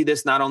see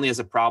this not only as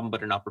a problem,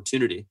 but an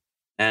opportunity.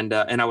 And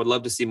I would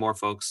love to see more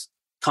folks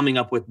coming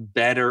up with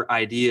better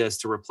ideas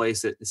to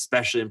replace it,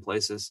 especially in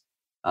places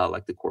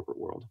like the corporate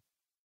world.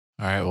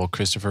 All right. Well,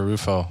 Christopher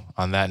Rufo,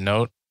 on that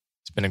note,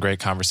 it's been a great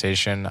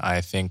conversation.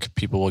 I think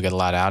people will get a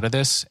lot out of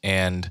this.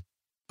 And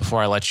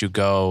before I let you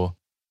go,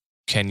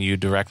 can you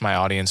direct my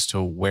audience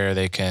to where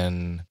they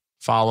can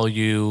follow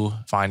you,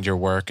 find your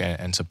work,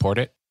 and support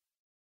it?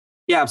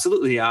 Yeah,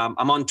 absolutely. I'm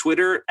on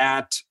Twitter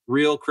at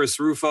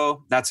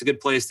 @RealChrisRufo. That's a good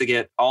place to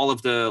get all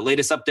of the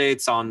latest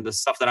updates on the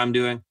stuff that I'm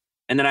doing.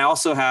 And then I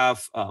also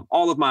have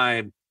all of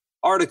my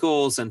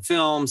articles and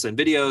films and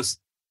videos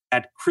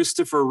at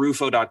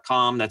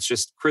ChristopherRufo.com. That's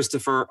just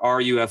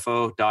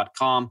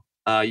ChristopherRufo.com.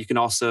 You can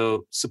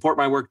also support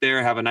my work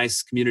there, have a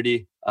nice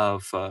community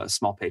of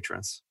small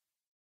patrons.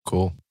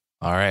 Cool.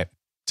 All right.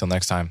 Till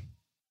next time.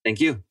 Thank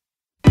you.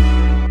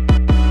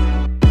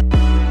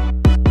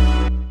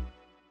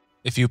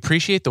 If you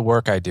appreciate the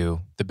work I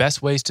do, the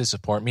best ways to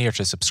support me are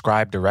to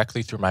subscribe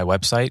directly through my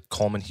website,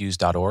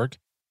 colemanhughes.org,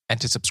 and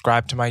to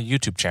subscribe to my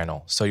YouTube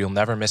channel so you'll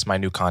never miss my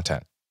new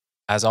content.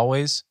 As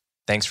always,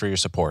 thanks for your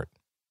support.